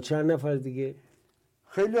 تو با چند نفر دیگه؟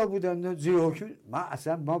 خیلی ها بودن زیر حکم.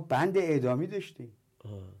 ما بند اعدامی داشتیم.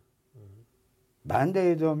 بند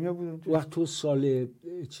اعدامی ها بودن. وقت تو سال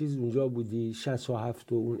چیز اونجا بودی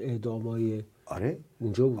 67 و اون اعدامای آره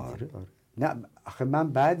اونجا بودی؟ آره. نه آخه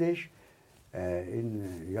من بعدش این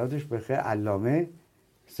یادش بخیر علامه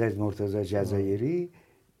سید مرتضی جزایری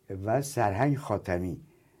و سرهنگ خاتمی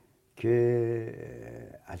که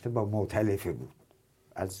البته با مؤتلفه بود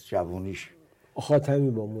از جوانیش. خاتمی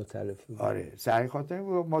با مؤتلفه بود. آره سرهنگ خاتمی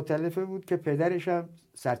با مؤتلفه بود که پدرش هم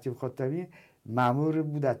سرتیپ خاتمی مأمور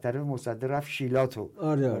بود از طرف مصدر رفت شیلاتو.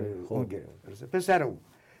 آره اون گرفت پسر اون.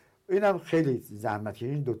 اینم خیلی زحمت کشید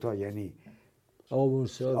این دوتا، یعنی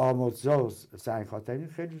آمرزا و سرهنگ خاتمی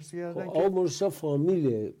خیلی زیادن. آمرزا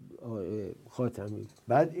فامیل خاتمی.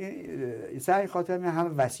 بعد این سرهنگ خاتمی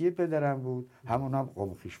هم وصی پدرم بود، همون هم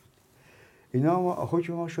قوم خویش بود. اینا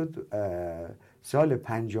حکم ما شد سال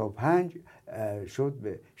 55 شد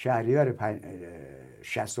به شهریور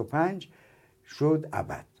 65 شد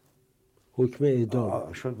ابد. حکم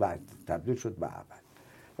اعدام شد بعد تبدیل شد به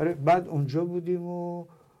ابد. بعد اونجا بودیم و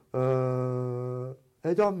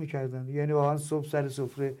اعدام میکردن، یعنی واقعا صبح سر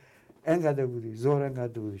سفره انقدر بودی، ظهر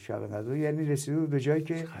انقدر بودی، شب انقدر، یعنی رسیده بود به جایی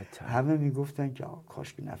که همه میگفتن که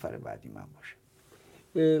کاش که نفر بعدی من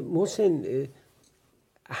باشه. محسن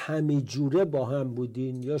همه جوره با هم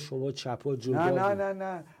بودین یا شما چپا جدا بودین؟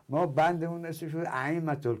 نه ما بندمون اسمش بود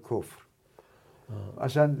ائمة الکفر.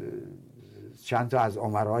 اصلا چند تا از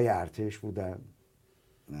امرای ارتش بودن.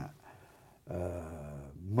 نه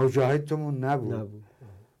مجاهدتمون نبود.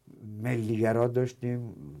 ملیگرا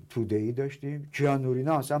داشتیم، توده‌ای داشتیم، کیانوری،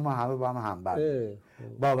 نه اصلا ما همه با هم بند.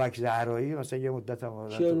 بابک زهرایی مثلا یه مدت هم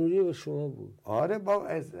کیانوری با شما بود. آره با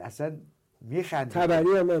اصلا میخندید.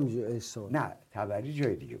 تبری هم احسان. نه تبری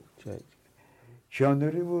جای دیگه بود.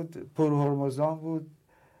 کیانوری بود، پرهرمزان بود،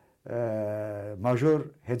 ماژور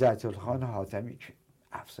هدایت خان خاتمی که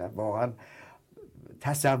افسر. واقعا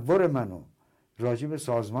تصور منو راجع به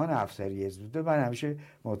سازمان افسری بوده، من همیشه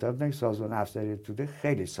معتقد بودم که سازمان افسری توده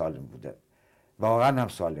خیلی سالم بوده، واقعا هم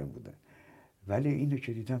سالم بوده، ولی اینو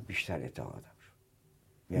که دیدم بیشتر اعتقادم شد.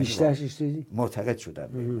 یعنی بیشتر شدی؟ معتقد شدم.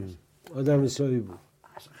 آدم حسابی بود.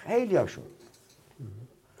 خیلی ها شد.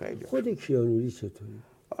 خود کیانوری چطوری؟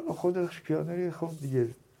 خود کیانوری خب دیگه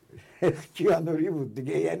کیانوری بود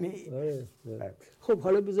دیگه، یعنی خب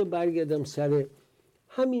حالا بذار برگردم سر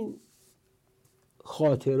همین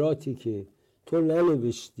خاطراتی که تو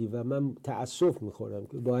ننوشتی و من تأسف میخورم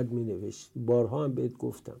که باید مینوشتی. بارها هم بهت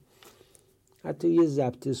گفتم حتی یه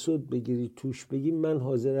ضبط صوت بگیری توش بگی من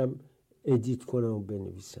حاضرم ادیت کنم و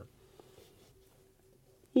بنویسم.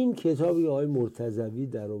 این کتابی آقای مرتضوی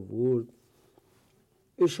در آورد،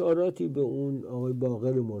 اشاراتی به اون آقای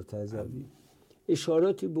باقر مرتضوی،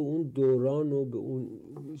 اشاراتی به اون دوران و به اون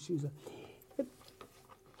چیزا.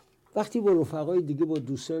 وقتی با رفقای دیگه با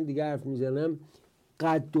دوستان دیگه حرف میزنم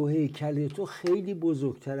قد و هیکل تو خیلی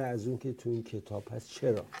بزرگتر از اون که تو این کتاب هست.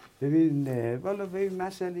 چرا؟ ببین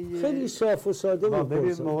مسئله خیلی صاف و ساده ببین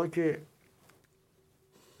میپرسم. موقع که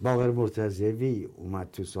باقر مرتضوی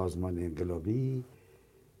اومد تو سازمان انقلابی،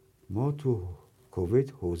 ما تو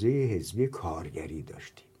کویت حوزه حزبی کارگری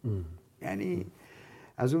داشتیم. یعنی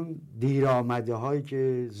از اون دیر آمده هایی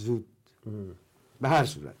که زود به هر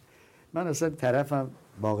صورت من اصلا طرفم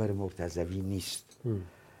باقر مرتضوی نیست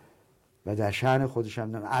و در شأن خودش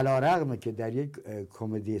هم علیرغم که در یک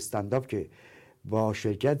کمدی استنداپ که با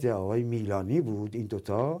شرکت آقای میلانی بود این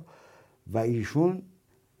دوتا و ایشون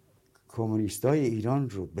کمونیستای ایران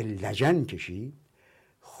رو به لجن کشید،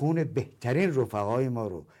 خون بهترین رفقای ما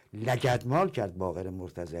رو لگدمال کرد باقر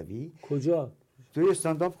مرتضوی. کجا؟ توی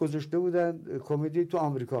استنداپ گذاشته بودن کمدی تو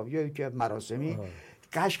آمریکا، یا که مراسمی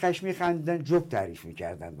قشقش میخندن، جوک تعریف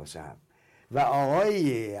میکردن واسه هم. و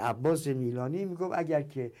آقای عباس میلانی میگفت اگر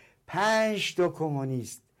که 5 تا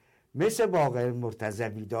کمونیست مثل باقر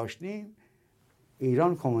مرتضوی داشتیم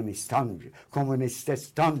ایران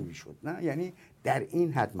کمونیستستان میشد. نه یعنی در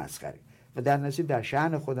این حد مسخره. و در نتیجه در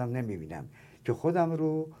شأن خودم نمیبینم که خودم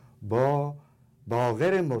رو با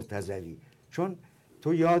باقر مرتضوی، چون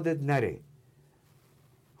تو یادت نره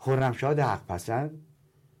خرمشاد حق پسند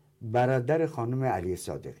برادر خانم علی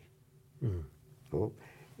صادقی، خب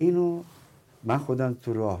اینو من خودم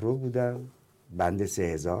تو راهرو بودم بند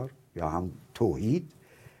 3000 یا هم توحید،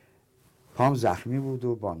 پام زخمی بود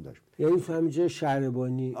و بانداج. یعنی فهمیجه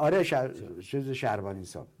شهربانی؟ آره شهربانی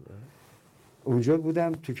صاحب. اونجا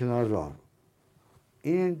بودم تو کنار راه.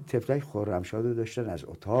 این طفلک خرمشاد رو داشتن از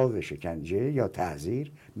اتاق شکنجه یا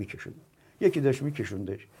تعزیر میکشوندن. یکی داشت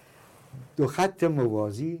میکشوندش، 2 خط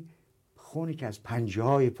موازی خونی که از پنجه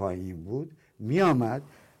های پایین بود میآمد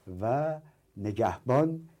و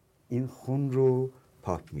نگهبان این خون رو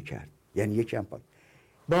پاک میکرد، یعنی یکی هم پاک.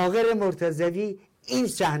 باقر مرتضوی این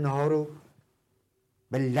صحنه ها رو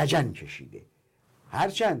به لجن کشیده،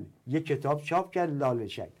 هرچند یک کتاب چاپ کرد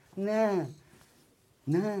لاله‌چک، نه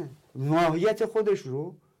ماهیت خودش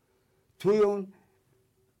رو توی اون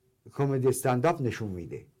کمدی استنداپ نشون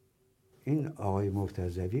میده. این آقای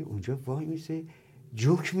مرتضوی اونجا وای میسه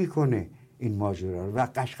جوک میکنه این ماجرا رو و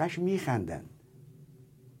قشقش میخندن.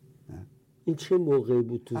 این چه موقعی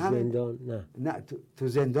بود تو زندان؟ نه تو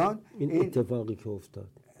زندان این اتفاقی که افتاد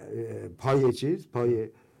پای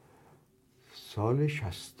سال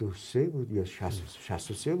 63 بود یا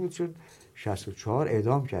 63 بود، چون 64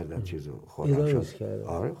 اعدام کردن چیزو خرمشاد.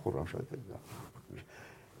 آره خرمشاد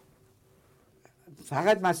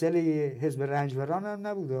فقط مسئله حزب رنجبران هم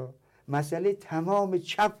نبود، مسئله تمام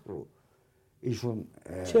چپ رو ایشون.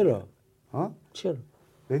 چرا؟ چرا؟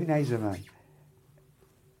 ببین عزیز من،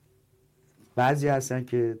 بعضی هستن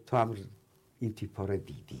که تو هم این تیپا رو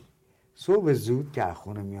دیدی، صبح زود که از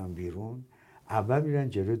خونه میان بیرون اول میرن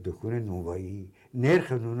جلوی دکون نونوایی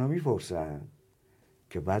نرخ نون رو میپرسن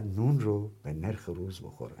که بعد نون رو به نرخ روز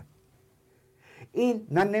بخورن. این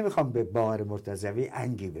من نمیخوام به باقر مرتضوی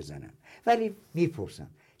انگی بزنم، ولی میپرسم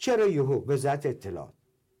چرا یهو وزارت اطلاعات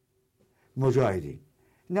مجاهدین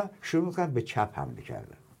اینا شروع میکنن به چپ حمله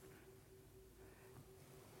کردن؟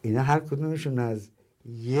 اینا هر کدومشون از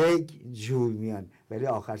یک جوی میان، ولی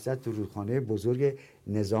آخر سر تو رودخانه بزرگ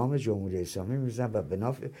نظام جمهوری اسلامی میزنن و به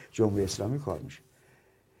نفع جمهوری اسلامی کار میشه.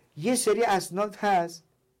 یه سری اسناد هست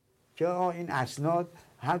که این اسناد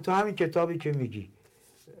هم تو همین کتابی که میگی،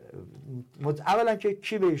 اولا که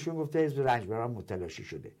کی به ایشون گفته حزب رنجبران متلاشی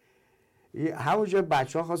شده؟ همونجا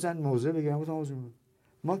بچه‌ها خواستن موضع بگیرن، گفتم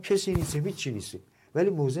ما کسی نیستیم، هیچ چی نیستیم، ولی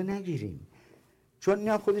موضع نگیریم، چون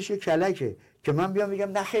اینا خودش یه کلکه که من بیام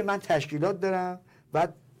بگم نه خیلی من تشکیلات دارم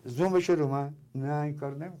بعد زوم بشه رو من. نه این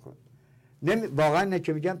کار نمی‌کنه. واقعا نه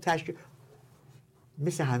که میگم تشکیل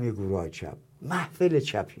مثل همه گروه‌های چپ محفل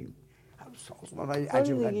چپیم، سازمان ولی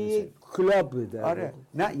عجیب غریبه کلاب بده. آره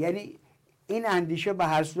نه یعنی این اندیشه به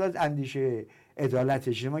هر صورت اندیشه عدالت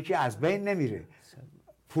اجتماعی که از بین نمیره،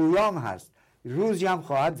 پویام هست، روزی هم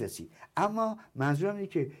خواهد رسید. اما منظورم اینه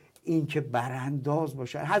که این که برانداز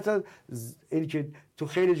باشه، حتی این که تو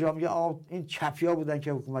خیلی جا میگه این چپیا بودن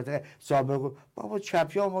که حکومت سابق، بابا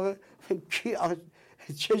چپیا موقع کی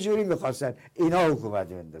چه جوری میخواستن اینا حکومت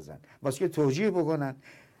بندازن؟ واسه که توجیه بکنن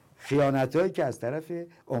خیانتایی که از طرف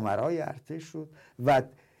امرای ارتش شد و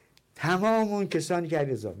تمام اون کسانی که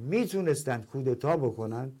علیرضا میتونستن کودتا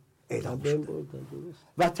بکنن اعدام شدن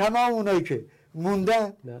و تمام اونایی که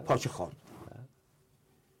موندن پاچه خورد.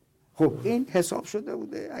 خب این حساب شده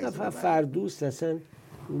بوده. فردوس اصلا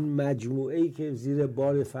اون مجموعه ای که زیر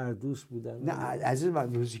بار فردوس بودن. نه عزیز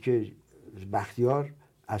من، روزی که بختیار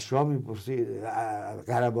از شاه میپرسه،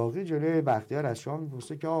 قره‌باغی جلوی بختیار از شاه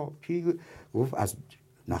میپرسه که کی گفت از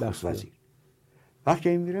نخست وزیر، وقتی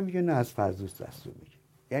این میره میگه نه از فردوس دستور میگه.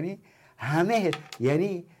 یعنی همه،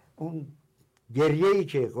 یعنی اون گریه‌ای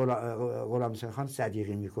که غلام حسین خان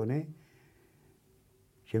صدیقی میکنه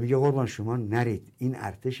که میگه قربان شما نرید، این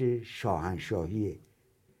ارتش شاهنشاهیه،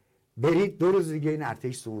 برید 2 روز دیگه این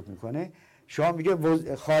ارتش سقوط میکنه. شاه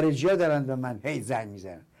میگه خارجی‌ها دارن به من هی زنگ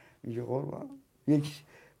میزنن. میگه قربان یک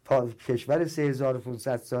کشور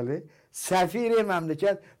 3500 ساله سفیر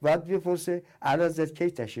مملکت باید بپرسه اعلیحضرت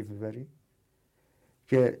کی تشریف میبری؟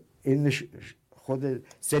 که این خود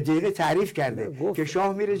صدیقی تعریف کرده که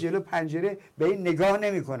شاه میره جلو پنجره به این نگاه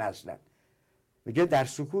نمیکنه اصلا. میگه در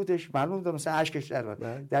سکوتش معلوم ده مثلا اشکش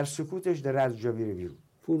در سکوتش داره از جا میره بیرون.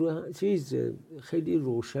 چیز خیلی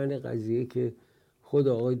روشن قضیه که خود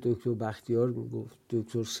آقای دکتر بختیار میگفت،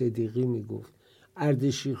 دکتر صدیقی میگفت،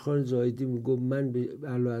 اردشیرخان زاهدی میگفت من به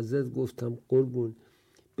اعلیحضرت گفتم قربون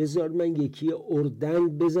بذار من یکی اردن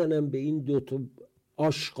بزنم به این 2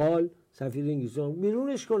 آشغال سفیر انگلیسان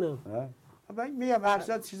بیرونش کنم. من میگم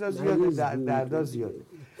هرچند چیزا زیاده، دردا زیاده.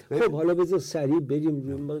 خب حالا بذار سریع بریم،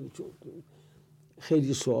 من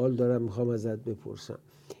خیلی سوال دارم میخوام ازت بپرسم.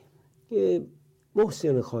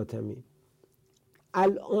 محسن خاتمی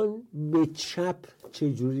الان به چپ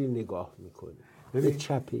چجوری نگاه میکنه؟ به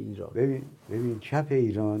چپ ایران. ببین چپ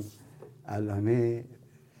ایران الان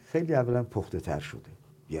خیلی اولا پخته تر شده،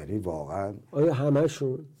 یعنی واقعا. آیا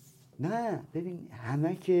همشون؟ نه ببین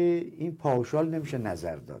همه که این پاوشال نمیشه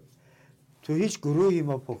نظر داد. تو هیچ گروهی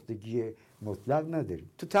ما پختگی مطلق نداریم،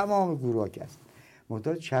 تو تمام گروه ها که هست.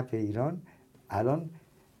 منتها چپ ایران الان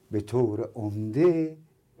به طور عمده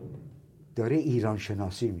داره ایران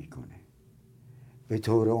شناسی میکنه، به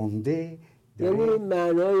طور عمده یعنی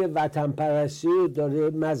معنای وطن پرستی رو داره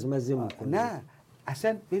مزمزه میکنه. نه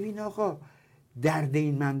اصلا ببین آقا درد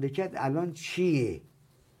این مملکت الان چیه؟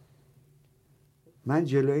 من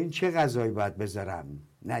جلوی این چه غذایی باید بذارم؟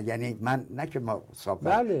 نه یعنی من نه که ما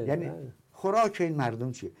بله، یعنی بله. خوراک این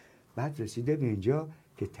مردم چیه؟ بعد رسیده به اینجا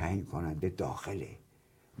که تعیین کننده داخله،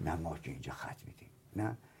 نه ما که اینجا خط میدیم.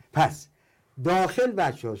 نه پس داخل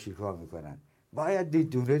بچه‌ها چیکار میکنن؟ باید دید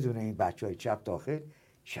دونه دونه این بچه‌های چپ داخل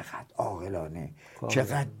چقدر عاقلانه،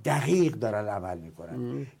 چقدر دقیق دارن عمل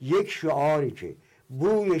میکنن. یک شعاری که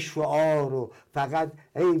بوی شعار رو فقط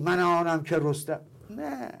ای من آنم که رستم،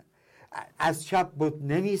 نه از چپ بت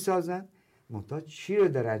نمیسازن. منتها چی رو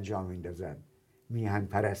در انجام میندازن؟ میهن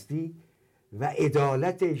پرستی و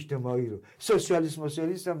عدالت اجتماعی رو.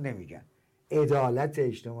 سوسیالیسم هم نمیگن، عدالت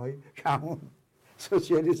اجتماعی کمون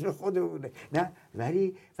سوسیالیسم خودمونه. نه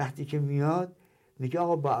ولی وقتی که میاد میگه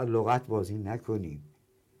آقا با لغت بازی نکنیم،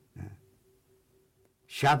 نه.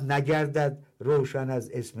 شب نگردد روشن از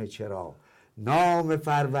اسم چرا، نام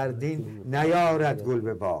فروردین نیارد گل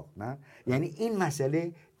به باغ. نه یعنی این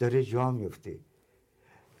مسئله داره جا میفته.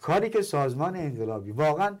 کاری که سازمان انقلابی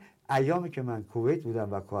واقعا ایامی که من کویت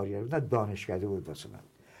بودم و کارگر بودم دانشکده بود واسه من،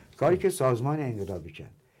 کاری که سازمان انقلابی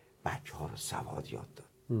کرد بچه ها رو سواد یاد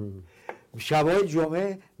داد. شبای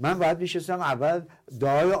جمعه من باید میشستم اول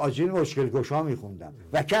دعای آجیل مشکل گشا میخوندم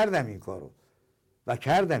و کردم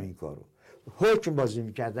این کارو حکم بازی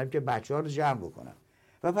میکردم که بچه ها رو جمع بکنم.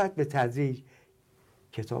 و بعد به تدریج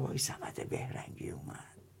کتاب های صمد بهرنگی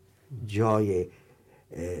اومد جای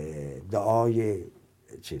دعای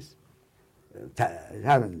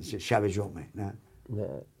شب جمعه. نه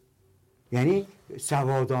یعنی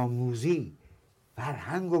سواد آموزی،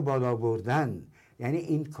 فرهنگ و بالا بردن، یعنی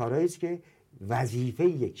این کارهایی است که وظیفه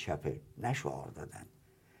یک چپه، نه شعار دادن.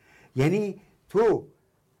 یعنی تو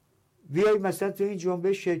بیای مثلا تو این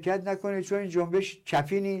جنبش شرکت نکنه چون این جنبش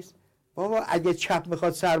چپی نیست. بابا اگه چپ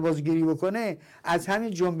میخواد سربازگیری بکنه از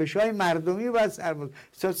همین جنبش‌های مردمی باید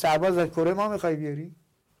سرباز از کره ما میخوای بیاری؟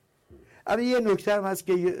 الان یه نکته هم هست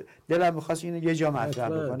که دلم میخواست اینو یه جا مطرح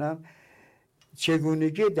بکنم،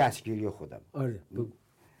 چگونگی دستگیری خودم. آره.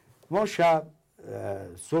 ما شب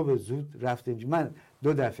صبح زود رفتیم، من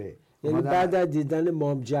 2 دفعه یعنی بعد از دیدن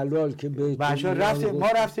مام جلال که به ما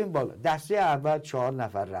رفتیم بالا، دسته اول 4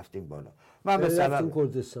 نفر رفتیم بالا. من به سبب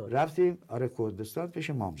کردستان رفتیم کردستان پیش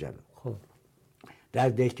مام جلال. خب در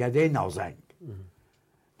دهکده نازنگ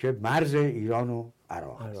که مرز ایران و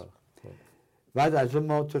عراق است. بعد از اون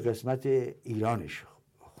ما تو قسمت ایرانش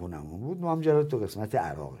خونمون بود، مام جلال تو قسمت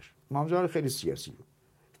عراقش. مام جلال خیلی سیاسی بود،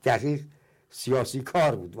 دقیق سیاسی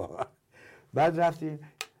کار بود واقعا. بعد رفتیم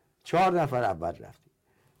 4 نفر اول رفتیم.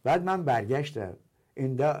 بعد من برگشتم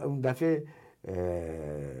اون دفعه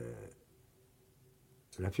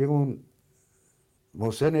رفیقمون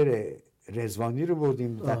محسن رضوانی رو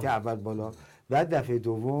بردیم دفعه اول بالا. بعد دفعه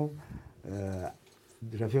دوم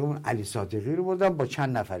رفیقمون علی صادقی رو بردم با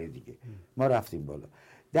چند نفر دیگه، ما رفتیم بالا.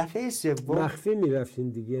 دفعه سوم مخفی میرفتین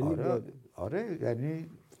دیگه؟ آره یعنی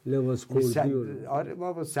لباس کردی آره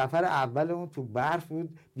بابا، سفر اولمون تو برف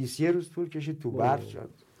بود، 21 روز طول کشید تو برف شد.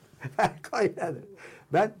 کاری نداره.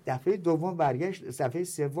 بعد دفعه دوم برگشت، دفعه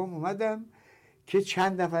سوم اومدم که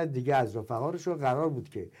چند نفر دیگه از رفقاشون قرار بود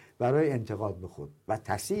که برای انتقاد به خود و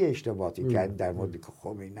تصحیح اشتباهاتی کرد در مورد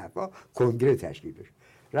خمینی کنگره تشکیل بشه.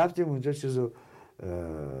 رفتیم اونجا چیزو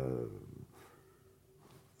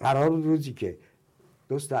قرار بود روزی که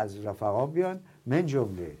دوست از رفقا بیان، من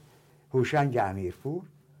جمله هوشنگ امیرپور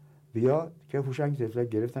بیاد که هوشنگ تفلک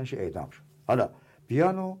گرفتنش اعدام شد. حالا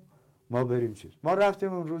بیان و ما بریم چیز. ما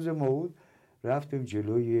رفتیم اون روز موعود، رفتیم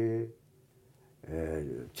جلوی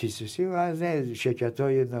تیسیسی و از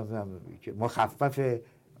شرکت‌های مخفف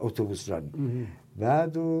اتوبوس رانی.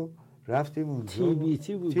 بعد رفتیم اونجا TBT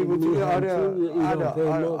بود.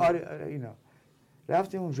 آره اینا.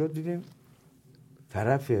 رفتیم اونجا دیدیم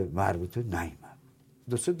طرف مربوطه نیامد.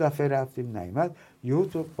 دو سه دفعه رفتیم نیامد. یهو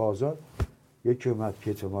تو بازار یکی اومد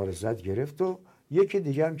که ما رو زد گرفت و یکی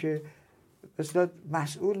دیگه هم که مثلا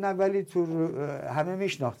مسئول نه ولی تو همه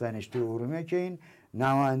میشناختنش تو ارومیه که این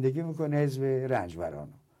نمایندگی میکنه حزب رنجبران.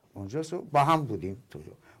 اونجا با هم بودیم تو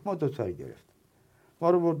ما دوتایی گرفتیم. ما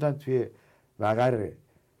رو بردن توی وقر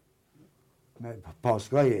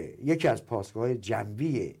پاسگاه، یکی از پاسگاه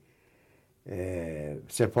جنبی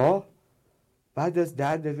سپاه. بعد از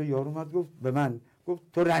 10 دقیقه یارو اومد گفت به من، گفت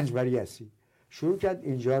تو رنجبری هستی. شروع کرد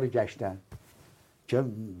اینجا رو گشتن که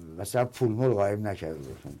مثلا پولمول قایم نکرده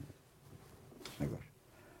باشن. نگاه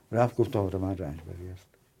رفت گفت آره من رنجبری هست.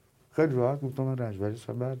 خیلی راحت گفت من رنجبری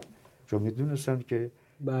هستم. بعد چون میدونستم که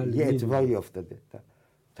یه اتفاقی افتاده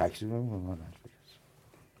تکسیمم من رنجبری هستم.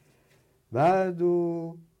 بعد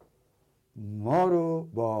ما رو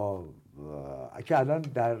با که الان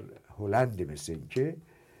در هلند مثل این که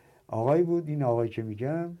آقای بود، این آقای که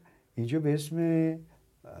میگم اینجا به اسم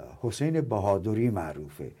حسین بهادری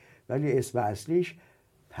معروفه ولی اسم اصلیش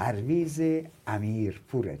پرویز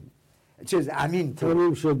امیرپوره. چیز امین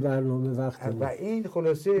تموم شد برنامه وقت و این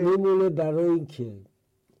خلاصه میمونه برای این که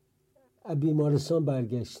بیمارستان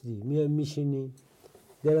برگشتی میام میشینی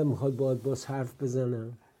دلم میخواد باز حرف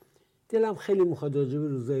بزنم. دلم خیلی میخواد راجع به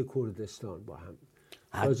روزای کردستان با هم،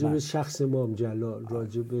 راجع به شخص امام جلال،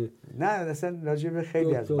 راجع به نه اصلا راجع به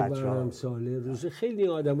خیلی از بچه‌ها ساله روز خیلی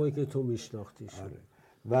آدمایی که تو میشناختیشون.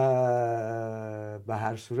 و به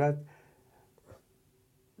هر صورت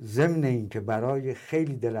ضمن این که برای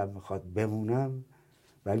خیلی دلم میخواد بمونم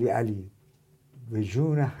ولی علی به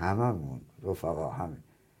جون هممون رفقا همه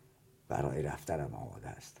برای رفتنم آماده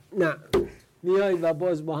هستم. نه میای و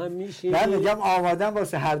باز با هم میشینی. من میگم آمادم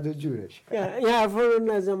واسه هر دو جورش. این حرفا رو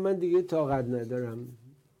نزن، من دیگه طاقت ندارم.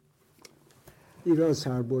 ایران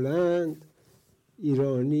سربلند،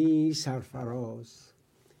 ایرانی سرفراز،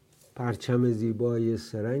 پرچم زیبای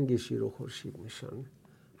سرنگ شیر و خورشید نشان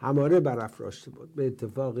هماره برافراشته بود. به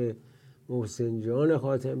اتفاق محسن جان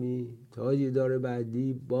خاتمی تا دیدار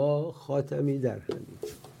بعدی با خاتمی در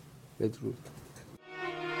خلیج. بدرود.